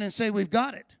Testament and say we've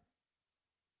got it.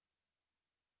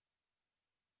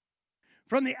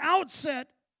 From the outset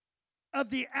to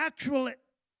the actual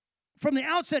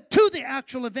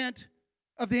event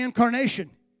of the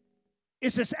incarnation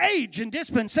is this age and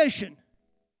dispensation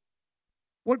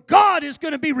where God is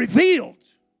going to be revealed.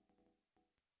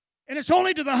 And it's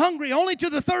only to the hungry, only to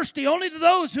the thirsty, only to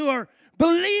those who are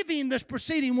believing this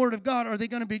preceding word of God are they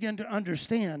going to begin to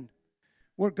understand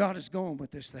where God is going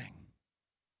with this thing.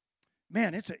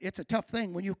 Man, it's a tough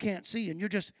thing when you can't see and you're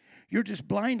just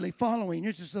blindly following.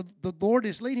 You're just the Lord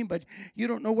is leading, but you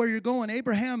don't know where you're going.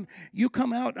 Abraham, you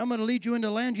come out. I'm going to lead you into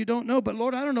land you don't know, but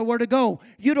Lord, I don't know where to go.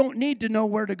 You don't need to know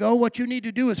where to go. What you need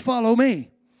to do is follow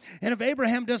me. And if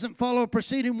Abraham doesn't follow a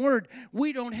preceding word,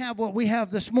 we don't have what we have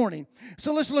this morning.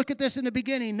 So let's look at this in the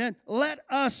beginning. Then let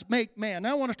us make man.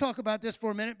 Now I want to talk about this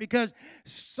for a minute because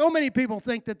so many people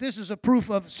think that this is a proof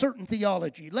of certain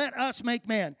theology. Let us make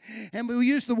man. And we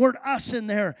use the word us in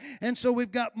there. And so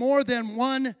we've got more than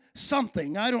one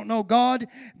something. I don't know, God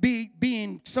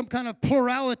being some kind of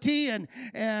plurality.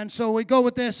 And so we go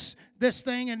with this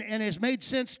thing and it's made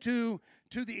sense to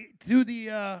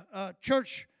the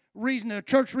church reason. The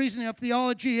church reasoning of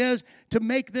theology is to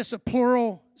make this a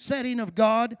plural setting of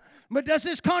God. But does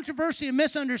this controversy and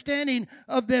misunderstanding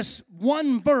of this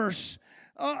one verse,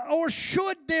 or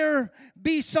should there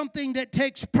be something that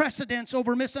takes precedence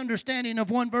over misunderstanding of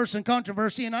one verse and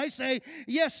controversy? And I say,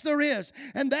 yes, there is.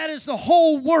 And that is the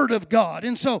whole Word of God.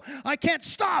 And so I can't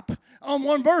stop on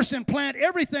one verse and plant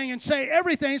everything and say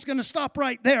everything's going to stop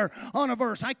right there on a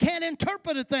verse. I can't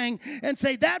interpret a thing and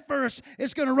say that verse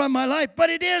is going to run my life.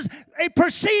 But it is a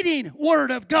preceding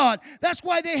Word of God. That's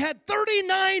why they had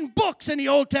 39 books in the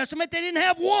Old Testament. They didn't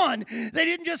have one. They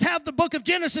didn't just have the book of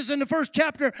Genesis in the first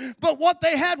chapter, but what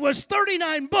they had was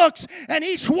 39 books, and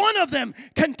each one of them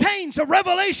contains a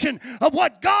revelation of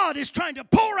what God is trying to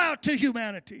pour out to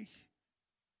humanity.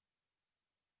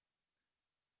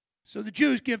 So the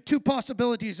Jews give two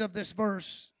possibilities of this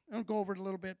verse. I'll go over it a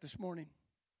little bit this morning.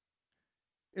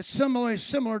 It's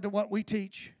similar to what we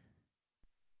teach.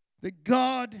 That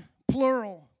God,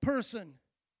 plural, person,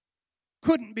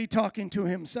 couldn't be talking to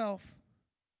himself.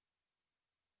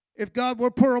 If God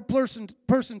were plural person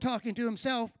talking to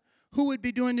himself, who would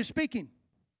be doing the speaking?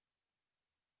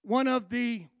 One of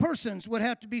the persons would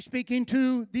have to be speaking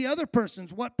to the other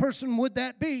persons. What person would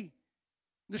that be?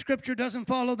 The scripture doesn't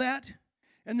follow that.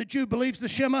 And the Jew believes the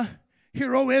Shema,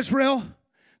 Hear, O Israel,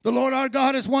 the Lord our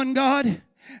God is one God.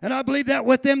 And I believe that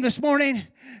with them this morning.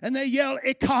 And they yell,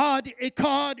 Echad,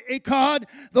 Echad, Echad.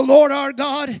 The Lord our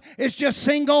God is just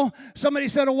single. Somebody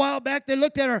said a while back, they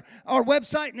looked at our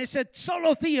website and they said,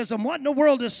 solotheism. What in the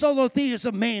world does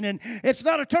solotheism mean? And it's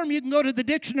not a term you can go to the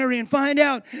dictionary and find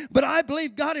out. But I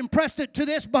believe God impressed it to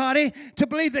this body to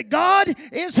believe that God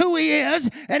is who He is.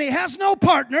 And He has no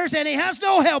partners and He has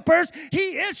no helpers. He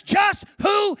is just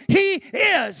who He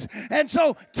is. And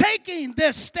so taking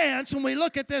this stance, when we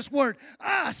look at this word,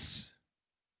 us,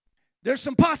 there's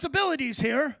some possibilities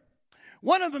here.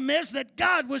 One of them is that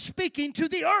God was speaking to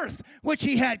the earth, which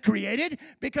He had created,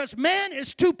 because man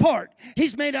is two-part.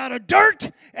 He's made out of dirt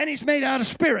and He's made out of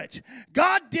spirit.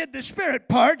 God did the spirit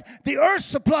part. The earth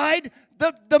supplied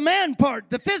the man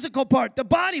part, the physical part, the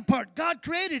body part. God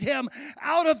created him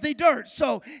out of the dirt.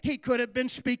 So He could have been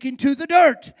speaking to the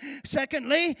dirt.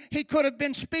 Secondly, He could have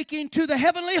been speaking to the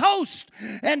heavenly host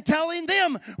and telling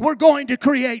them, we're going to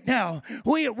create now.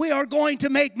 We are going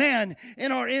to make man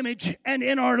in our image and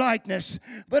in our likeness.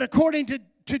 But according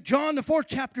to John, the 4th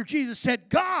chapter, Jesus said,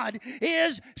 God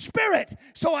is spirit.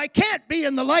 So I can't be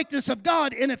in the likeness of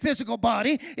God in a physical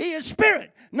body. He is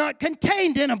spirit, not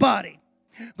contained in a body.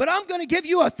 But I'm going to give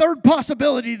you a third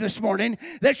possibility this morning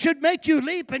that should make you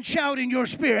leap and shout in your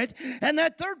spirit. And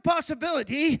that third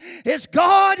possibility is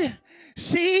God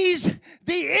sees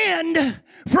the end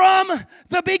from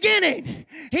the beginning.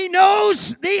 He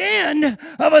knows the end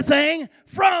of a thing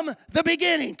from the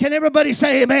beginning. Can everybody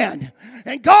say amen?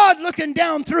 And God looking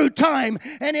down through time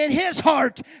and in His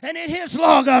heart and in His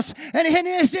logos and in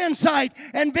His insight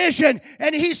and vision,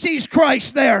 and He sees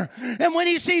Christ there. And when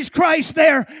He sees Christ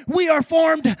there, we are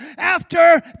formed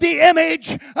after the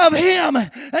image of Him.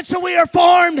 And so we are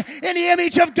formed in the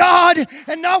image of God,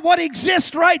 and not what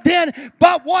exists right then,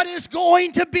 but what is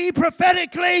going to be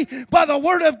prophetically by the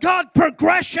Word of God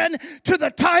progression to the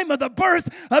time of the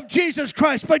birth of Jesus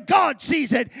Christ. But God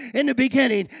sees it in the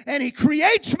beginning, and He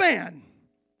creates man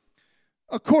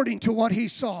according to what He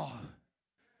saw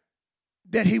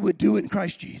that He would do in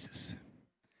Christ Jesus.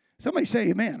 Somebody say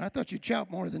amen. I thought you'd shout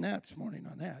more than that this morning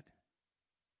on that.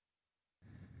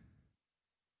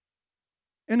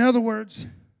 In other words,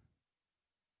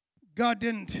 God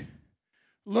didn't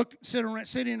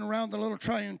sitting around the little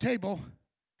triune table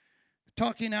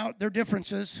talking out their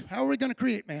differences. How are we going to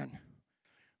create man?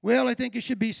 Well, I think it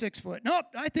should be 6 foot. No,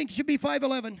 I think it should be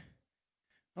 5'11".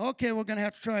 Okay, we're going to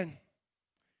have to try.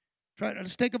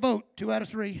 Let's take a vote. 2 out of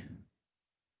 3.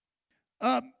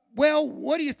 Well,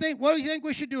 what do you think? What do you think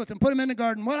we should do with them? Put them in the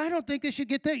garden. Well, I don't think they should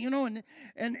get that,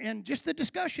 and just the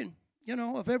discussion,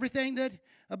 of everything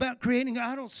about creating.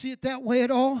 I don't see it that way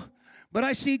at all. But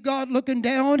I see God looking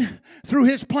down through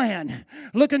His plan,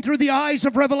 looking through the eyes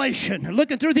of revelation,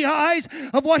 looking through the eyes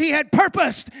of what He had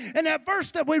purposed. And that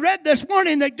verse that we read this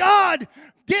morning, that God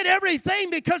did everything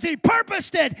because He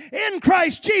purposed it in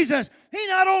Christ Jesus. He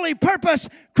not only purposed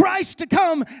Christ to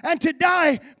come and to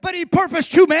die, but He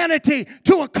purposed humanity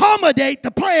to accommodate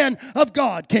the plan of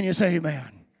God. Can you say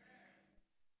amen?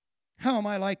 How am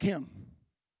I like Him?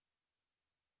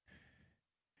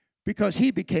 Because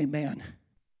He became man.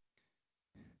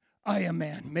 I am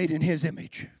man, made in His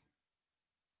image.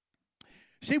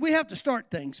 See, we have to start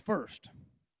things first.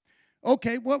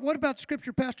 Okay, what about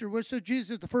Scripture, Pastor? Where it says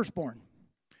Jesus is the firstborn?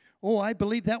 Oh, I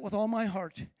believe that with all my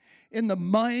heart. In the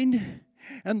mind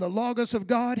and the logos of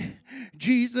God,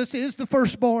 Jesus is the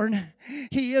firstborn.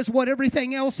 He is what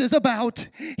everything else is about.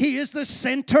 He is the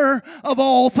center of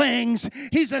all things.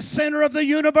 He's the center of the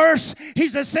universe.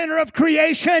 He's the center of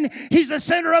creation. He's the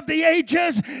center of the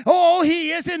ages. Oh,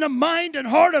 He is in the mind and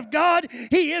heart of God.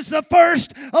 He is the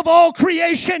first of all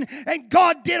creation. And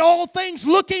God did all things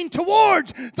looking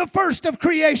towards the first of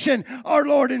creation, our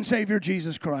Lord and Savior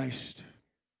Jesus Christ.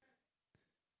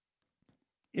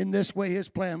 In this way, His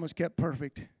plan was kept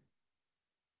perfect.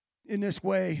 In this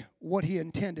way, what He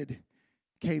intended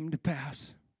came to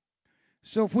pass.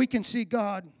 So if we can see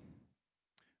God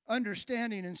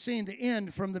understanding and seeing the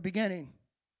end from the beginning,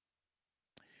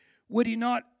 would He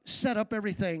not set up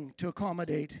everything to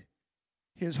accommodate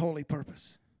His holy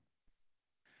purpose?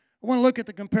 I want to look at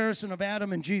the comparison of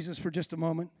Adam and Jesus for just a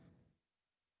moment.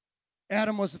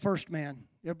 Adam was the first man.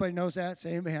 Everybody knows that?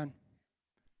 Say amen.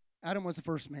 Adam was the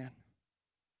first man.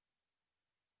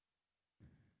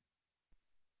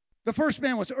 The first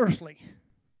man was earthly.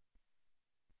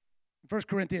 1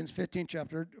 Corinthians 15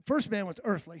 chapter. First man was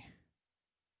earthly.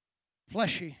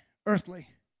 Fleshy, earthly.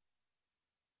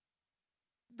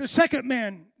 The second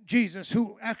man, Jesus,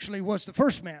 who actually was the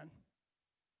first man.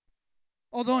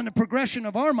 Although in the progression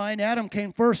of our mind, Adam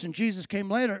came first and Jesus came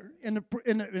later. In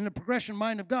the progression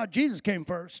mind of God, Jesus came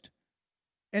first.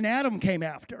 And Adam came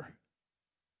after.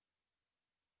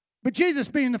 But Jesus,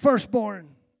 being the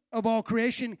firstborn of all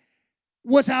creation,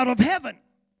 was out of heaven.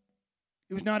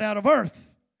 It was not out of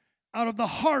earth. Out of the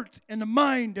heart and the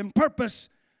mind and purpose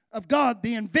of God,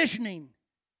 the envisioning.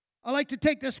 I like to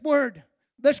take this word,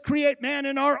 let's create man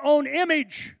in our own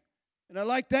image. And I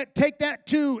like that, take that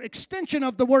to extension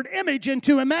of the word image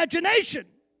into imagination.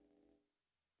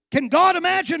 Can God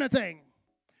imagine a thing?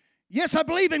 Yes, I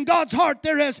believe in God's heart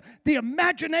there is the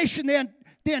imagination, the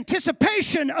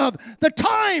anticipation of the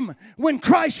time when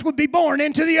Christ would be born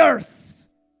into the earth.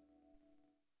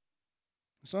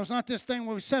 So it's not this thing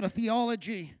where we set a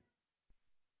theology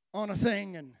on a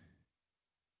thing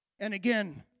and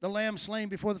again, the lamb slain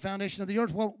before the foundation of the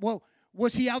earth. Well,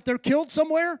 was He out there killed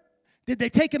somewhere? Did they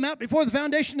take Him out before the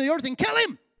foundation of the earth and kill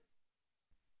Him?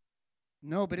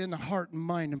 No, but in the heart and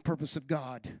mind and purpose of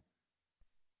God.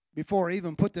 Before I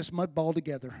even put this mud ball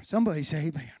together. Somebody say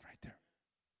amen right there.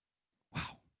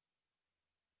 Wow.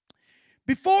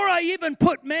 Before I even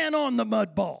put man on the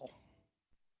mud ball,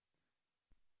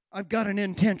 I've got an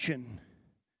intention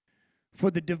for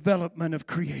the development of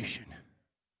creation.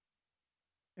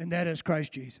 And that is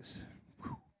Christ Jesus.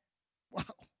 Whew. Wow.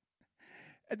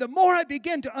 And the more I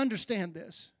begin to understand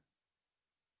this,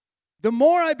 the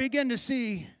more I begin to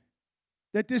see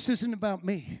that this isn't about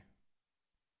me.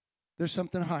 There's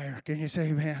something higher. Can you say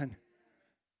amen?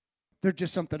 There's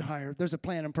just something higher. There's a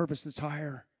plan and purpose that's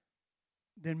higher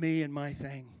than me and my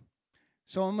thing.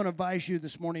 So I'm going to advise you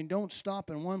this morning, don't stop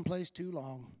in one place too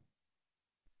long.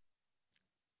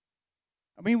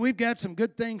 I mean, we've got some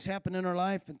good things happen in our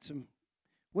life, and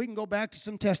we can go back to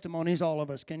some testimonies, all of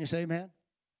us. Can you say amen?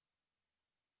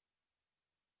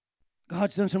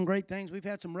 God's done some great things. We've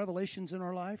had some revelations in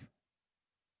our life.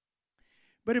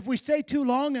 But if we stay too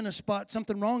long in a spot,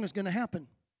 something wrong is going to happen.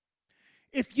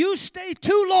 If you stay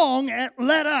too long at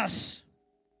let us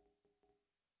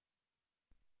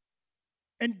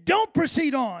and don't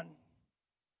proceed on,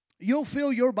 you'll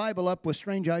fill your Bible up with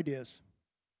strange ideas.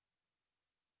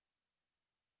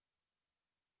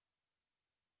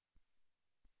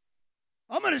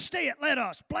 I'm going to stay at let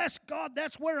us. Bless God,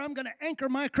 that's where I'm going to anchor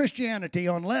my Christianity,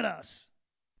 on let us.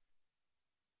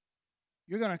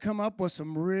 you're going to come up with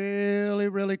some really,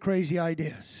 really crazy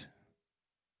ideas.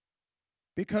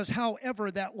 Because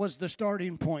however that was the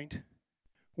starting point,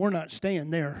 we're not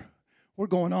staying there. We're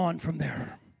going on from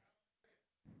there.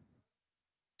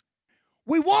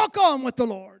 We walk on with the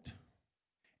Lord.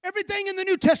 Everything in the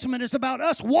New Testament is about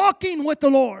us walking with the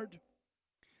Lord.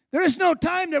 There is no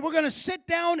time that we're going to sit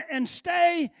down and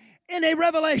stay in a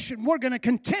revelation. We're going to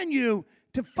continue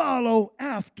to follow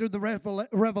after the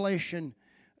revelation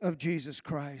of Jesus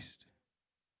Christ.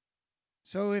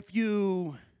 So if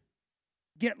you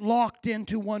get locked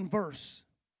into one verse,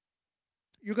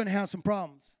 you're going to have some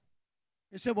problems.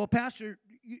 You say, well, Pastor,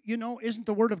 you know, isn't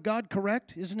the Word of God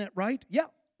correct? Isn't it right? Yeah,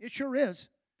 it sure is.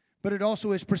 But it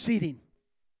also is preceding.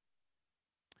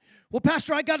 Well,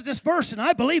 Pastor, I got this verse and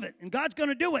I believe it, and God's going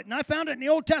to do it. And I found it in the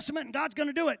Old Testament, and God's going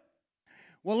to do it.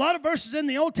 Well, a lot of verses in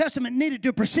the Old Testament needed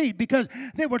to precede because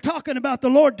they were talking about the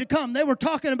Lord to come. They were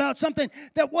talking about something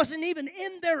that wasn't even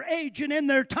in their age and in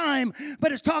their time,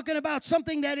 but it's talking about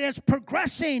something that is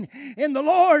progressing in the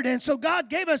Lord. And so God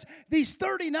gave us these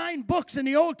 39 books in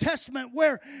the Old Testament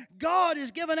where God is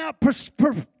giving out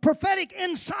prophetic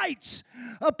insights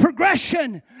of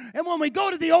progression. And when we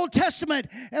go to the Old Testament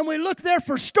and we look there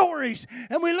for stories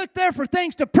and we look there for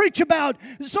things to preach about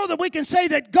so that we can say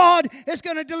that God is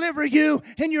going to deliver you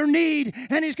in your need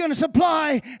and He's going to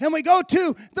supply. And we go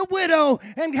to the widow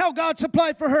and how God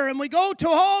supplied for her. And we go to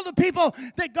all the people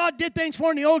that God did things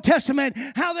for in the Old Testament,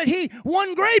 how that He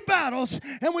won great battles.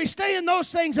 And we stay in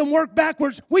those things and work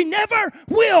backwards. We never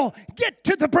will get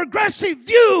to the progressive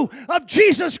view of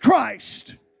Jesus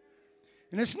Christ.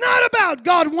 And it's not about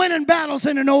God winning battles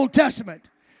in an Old Testament.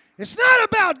 It's not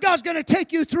about God's going to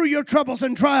take you through your troubles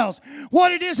and trials.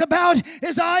 What it is about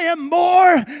is I am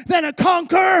more than a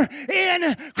conqueror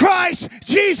in Christ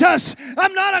Jesus.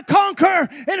 I'm not a conqueror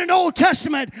in an Old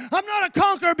Testament. I'm not a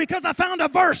conqueror because I found a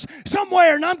verse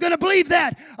somewhere and I'm going to believe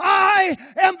that. I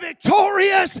am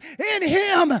victorious in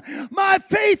Him. My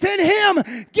faith in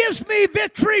Him gives me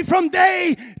victory from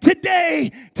day to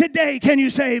day to day. Can you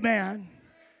say amen?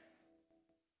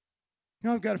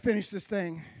 Now I've got to finish this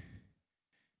thing.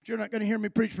 But you're not going to hear me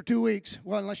preach for 2 weeks.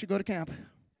 Well, unless you go to camp.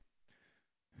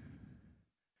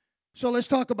 So let's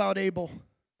talk about Abel.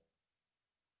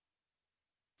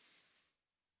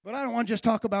 But I don't want to just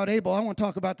talk about Abel. I want to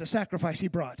talk about the sacrifice he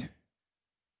brought.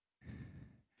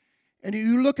 And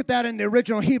you look at that in the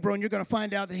original Hebrew, and you're going to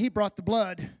find out that he brought the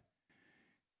blood,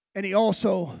 and he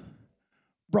also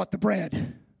brought the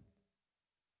bread.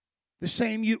 The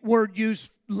same word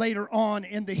used later on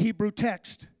in the Hebrew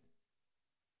text.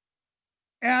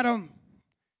 Adam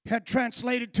had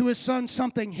translated to his son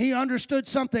something. He understood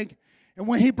something. And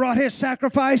when he brought his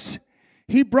sacrifice,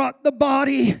 he brought the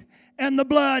body and the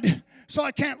blood. So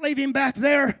I can't leave him back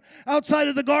there outside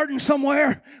of the garden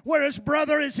somewhere where his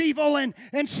brother is evil and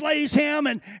slays him.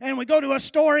 And we go to a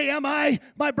story, am I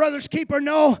my brother's keeper?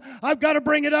 No, I've got to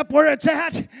bring it up where it's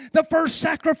at. The first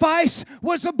sacrifice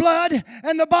was the blood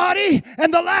and the body,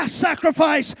 and the last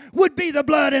sacrifice would be the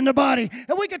blood and the body.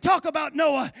 And we could talk about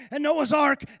Noah and Noah's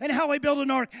ark and how he built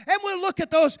an ark. And we'll look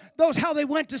at those how they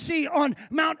went to see on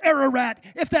Mount Ararat,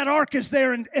 if that ark is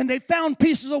there, and they found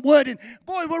pieces of wood. And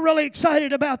boy, we're really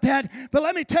excited about that. But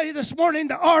let me tell you this morning,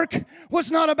 the ark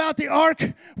was not about the ark.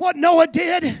 What Noah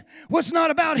did was not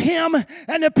about him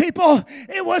and the people.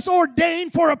 It was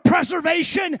ordained for a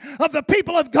preservation of the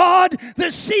people of God. The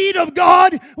seed of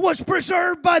God was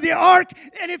preserved by the ark.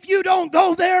 And if you don't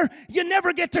go there, you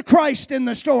never get to Christ in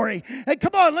the story. And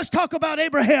come on, let's talk about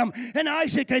Abraham and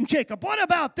Isaac and Jacob. What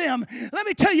about them? Let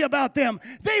me tell you about them.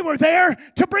 They were there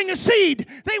to bring a seed.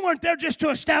 They weren't there just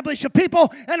to establish a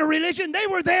people and a religion. They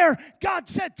were there. God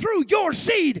said, through your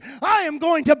seed, I am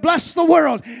going to bless the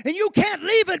world. And you can't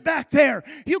leave it back there.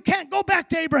 You can't go back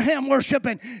to Abraham worship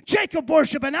and Jacob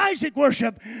worship and Isaac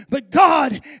worship. But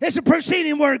God is a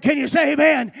preceding word. Can you say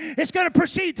amen? It's going to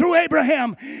proceed through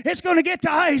Abraham. It's going to get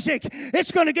to Isaac.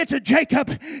 It's going to get to Jacob.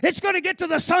 It's going to get to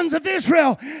the sons of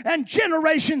Israel. And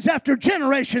generations after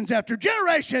generations after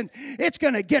generation, it's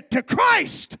going to get to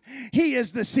Christ. He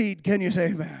is the seed. Can you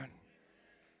say amen?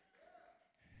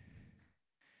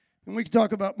 And we can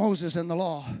talk about Moses and the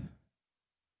law.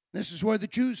 This is where the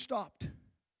Jews stopped.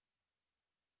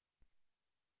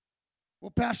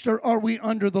 Well, Pastor, are we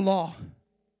under the law?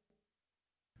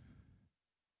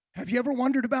 Have you ever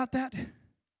wondered about that?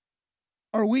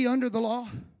 Are we under the law?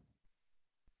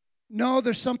 No,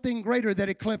 there's something greater that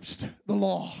eclipsed the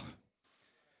law.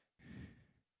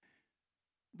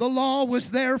 The law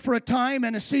was there for a time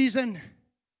and a season.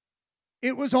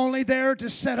 It was only there to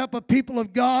set up a people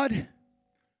of God.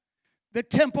 The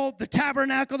temple, the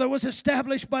tabernacle that was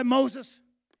established by Moses,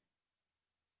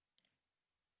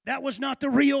 That was not the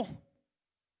real.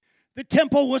 The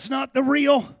temple was not the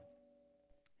real.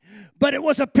 But it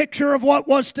was a picture of what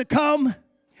was to come.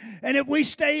 And if we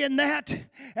stay in that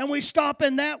and we stop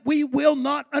in that, we will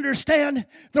not understand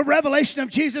the revelation of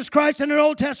Jesus Christ in the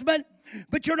Old Testament.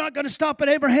 But you're not going to stop at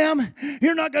Abraham.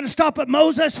 You're not going to stop at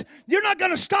Moses. You're not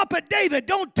going to stop at David.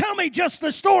 Don't tell me just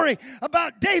the story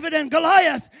about David and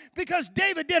Goliath, because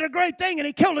David did a great thing and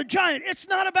he killed a giant. It's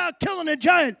not about killing a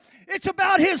giant. It's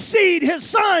about his seed, his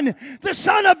son, the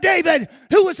son of David,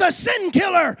 who was a sin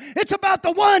killer. It's about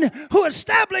the one who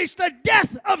established the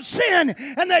death of sin,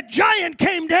 and that giant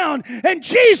came down, and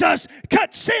Jesus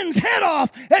cut sin's head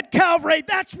off at Calvary.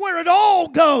 That's where it all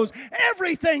goes.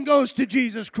 Everything goes to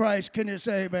Jesus Christ. Can you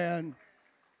say amen?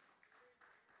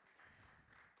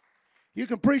 You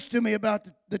can preach to me about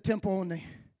the temple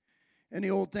and the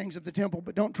old things of the temple,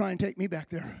 but don't try and take me back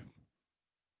there.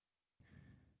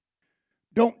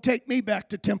 Don't take me back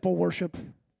to temple worship.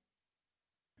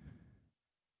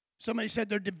 Somebody said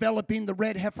they're developing the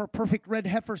red heifer, perfect red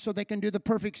heifer, so they can do the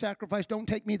perfect sacrifice. Don't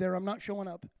take me there. I'm not showing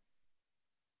up.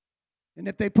 And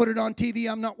if they put it on TV,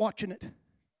 I'm not watching it.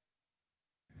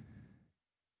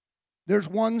 There's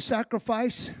one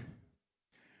sacrifice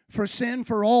for sin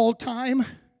for all time,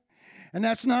 and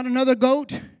that's not another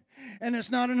goat, and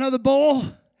it's not another bull,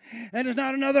 and it's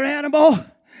not another animal,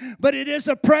 but it is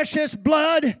the precious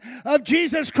blood of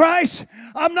Jesus Christ.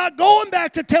 I'm not going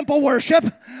back to temple worship.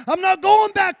 I'm not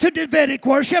going back to Davidic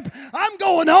worship. I'm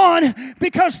going on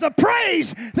because the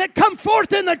praise that comes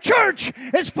forth in the church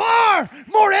is far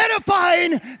more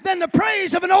edifying than the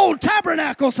praise of an old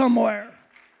tabernacle somewhere.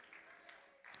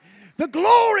 The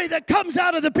glory that comes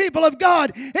out of the people of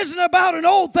God isn't about an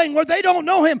old thing where they don't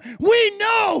know Him. We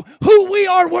know who we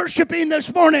are worshiping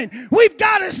this morning. We've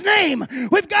got His name.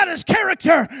 We've got His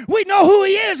character. We know who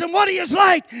He is and what He is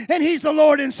like. And He's the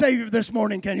Lord and Savior this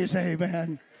morning. Can you say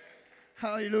amen?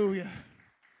 Hallelujah.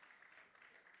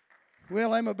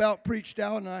 Well, I'm about preached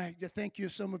out, and I thank you.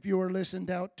 Some of you are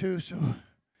listened out too, so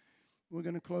we're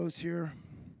going to close here.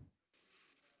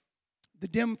 The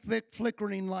dim,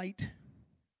 flickering light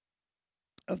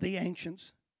of the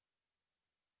ancients.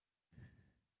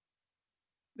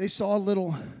 They saw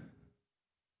little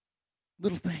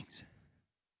things.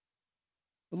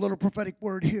 A little prophetic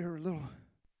word here, a little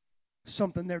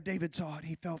something there. David saw it.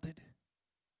 He felt it.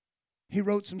 He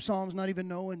wrote some psalms not even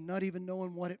knowing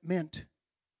what it meant.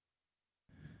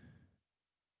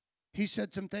 He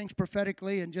said some things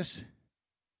prophetically and just,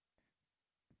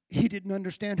 he didn't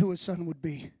understand who his son would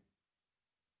be.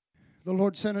 The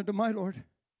Lord sent unto my Lord.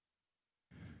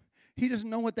 He doesn't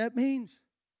know what that means.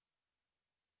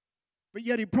 But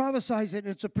yet he prophesies it,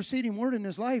 and it's a preceding word in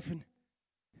his life. And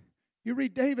you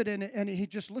read David, and he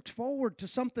just looks forward to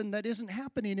something that isn't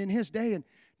happening in his day. And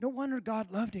no wonder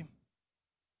God loved him,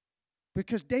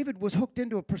 because David was hooked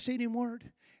into a preceding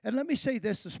word. And let me say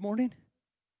this morning.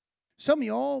 Some of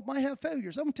y'all might have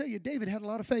failures. I'm going to tell you, David had a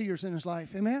lot of failures in his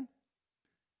life. Amen?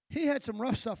 He had some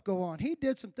rough stuff go on. He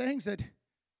did some things that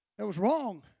was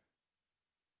wrong.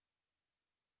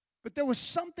 But there was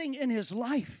something in his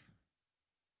life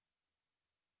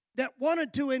that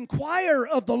wanted to inquire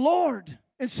of the Lord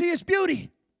and see His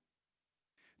beauty.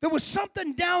 There was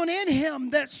something down in him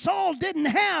that Saul didn't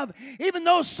have. Even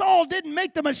though Saul didn't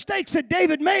make the mistakes that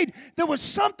David made, there was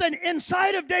something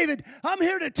inside of David. I'm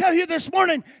here to tell you this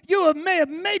morning, you may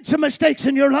have made some mistakes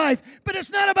in your life, but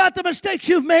it's not about the mistakes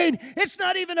you've made. It's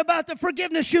not even about the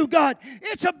forgiveness you got.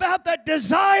 It's about that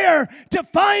desire to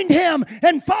find Him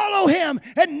and follow Him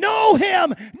and know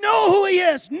Him, know who He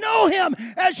is, know Him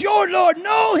as your Lord,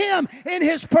 know Him in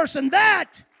His person.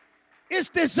 That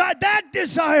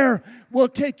desire will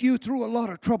take you through a lot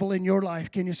of trouble in your life.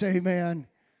 Can you say amen?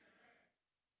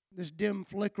 This dim,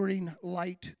 flickering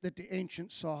light that the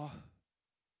ancients saw,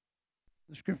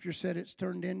 the scripture said it's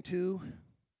turned into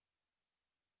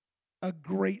a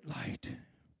great light.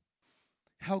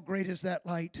 How great is that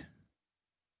light?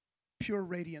 Pure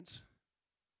radiance.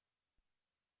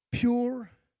 Pure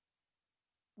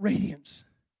radiance.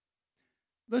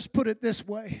 Let's put it this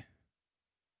way.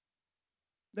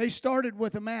 They started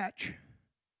with a match,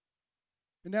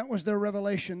 and that was their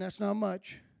revelation. That's not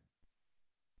much.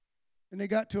 And they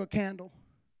got to a candle,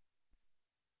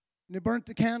 and they burnt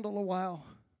the candle a while,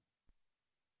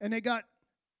 and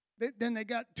then they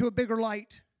got to a bigger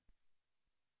light,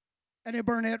 and they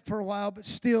burned it for a while, but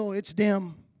still it's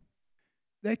dim.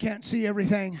 They can't see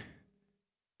everything.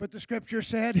 But the scripture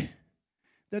said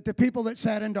that the people that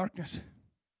sat in darkness,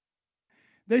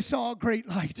 they saw a great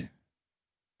light.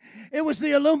 It was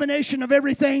the illumination of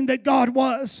everything that God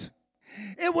was.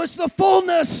 It was the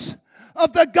fullness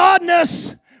of the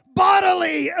Godness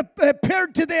bodily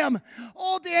appeared to them.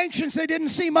 All the ancients, they didn't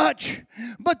see much,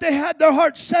 but they had their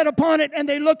hearts set upon it and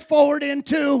they looked forward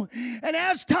into. And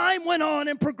as time went on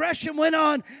and progression went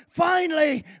on,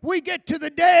 finally we get to the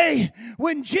day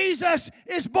when Jesus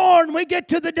is born. We get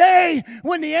to the day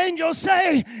when the angels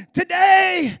say,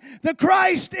 today the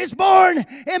Christ is born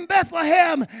in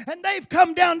Bethlehem. And they've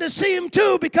come down to see him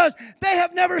too, because they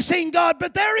have never seen God.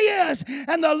 But there he is,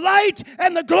 and the light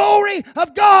and the glory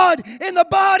of God in the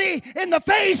body, in the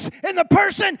face, in the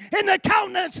person, in the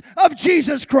countenance of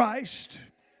Jesus Christ.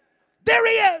 There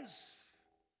he is.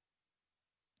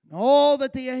 And all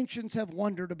that the ancients have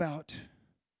wondered about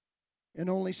and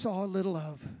only saw a little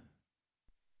of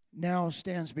now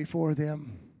stands before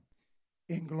them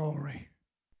in glory.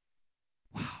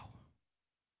 Wow.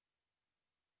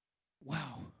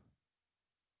 Wow.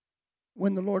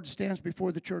 When the Lord stands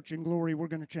before the church in glory, we're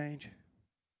going to change.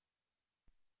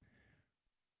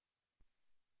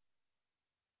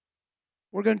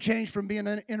 We're going to change from being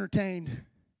entertained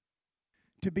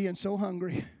to being so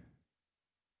hungry.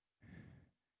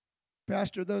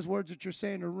 Pastor, those words that you're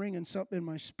saying are ringing something in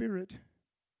my spirit.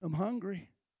 I'm hungry.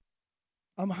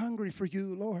 I'm hungry for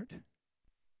you, Lord.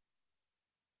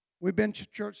 We've been to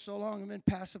church so long and been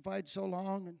pacified so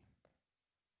long,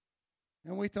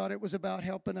 and we thought it was about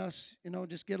helping us,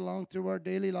 just get along through our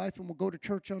daily life, and we'll go to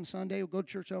church on Sunday, we'll go to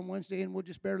church on Wednesday, and we'll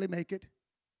just barely make it.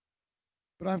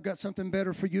 But I've got something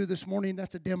better for you this morning.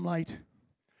 That's a dim light.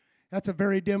 That's a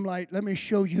very dim light. Let me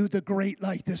show you the great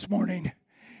light this morning.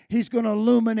 He's going to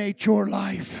illuminate your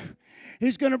life.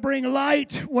 He's going to bring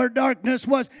light where darkness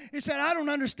was. He said, I don't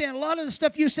understand. A lot of the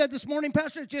stuff you said this morning,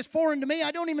 Pastor, is just foreign to me.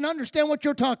 I don't even understand what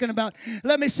you're talking about.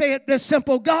 Let me say it this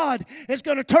simple. God is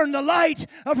going to turn the light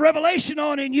of revelation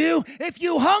on in you if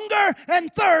you hunger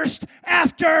and thirst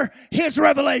after his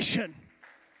revelation.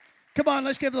 Come on,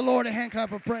 let's give the Lord a hand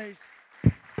clap of praise.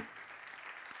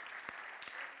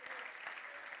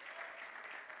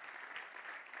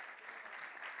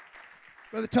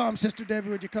 Brother Tom, Sister Debbie,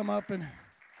 would you come up, and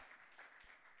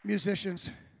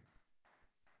musicians,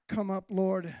 come up,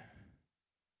 Lord.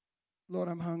 Lord,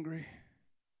 I'm hungry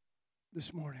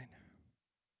this morning.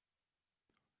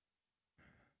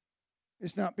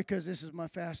 It's not because this is my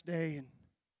fast day,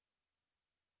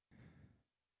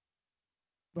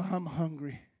 but I'm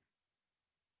hungry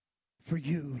for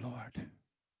you, Lord.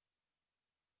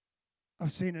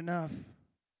 I've seen enough.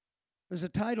 There's a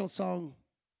title of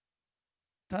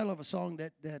a song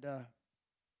that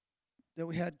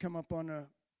we had come up on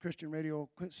Christian radio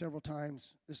several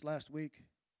times this last week.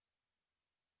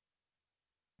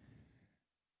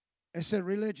 It said,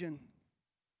 religion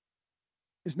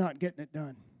is not getting it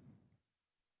done.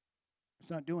 It's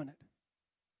not doing it.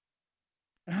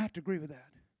 And I have to agree with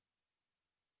that.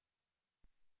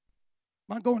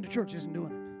 My going to church isn't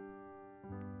doing it.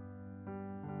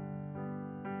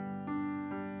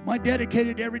 My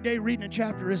dedicated everyday reading a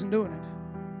chapter isn't doing it.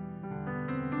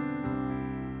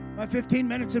 My 15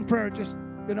 minutes in prayer, just,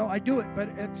 I do it, but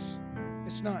it's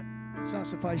not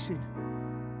sufficing.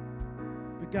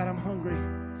 But God, I'm hungry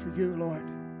for you, Lord.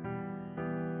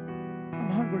 I'm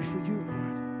hungry for you,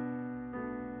 Lord.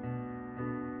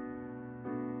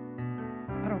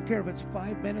 I don't care if it's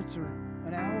 5 minutes or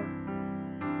an hour.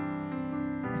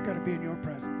 I've got to be in your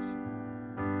presence.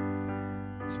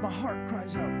 As my heart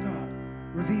cries out, God,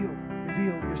 reveal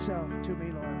yourself to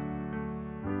me, Lord.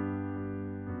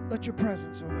 Let your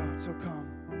presence, oh God, so come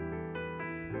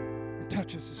and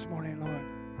touch us this morning, Lord.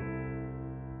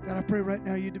 God, I pray right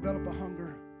now you develop a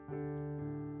hunger.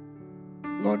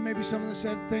 Lord, maybe some of the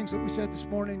things that we said this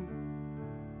morning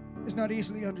is not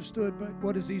easily understood, but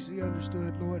what is easily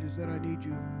understood, Lord, is that I need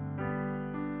you.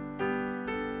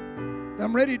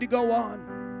 I'm ready to go on.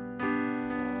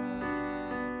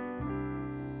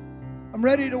 I'm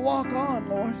ready to walk on,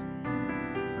 Lord.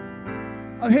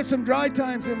 I've hit some dry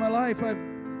times in my life. I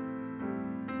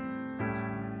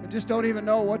just don't even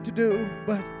know what to do,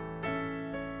 but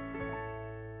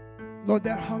Lord,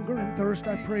 that hunger and thirst,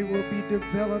 I pray, will be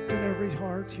developed in every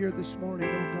heart here this morning,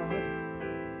 oh God.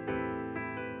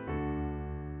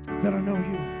 That I know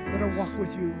you, that I walk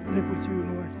with you, live with you,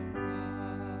 Lord.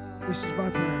 This is my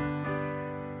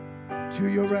prayer. To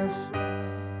your rest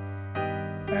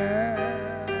and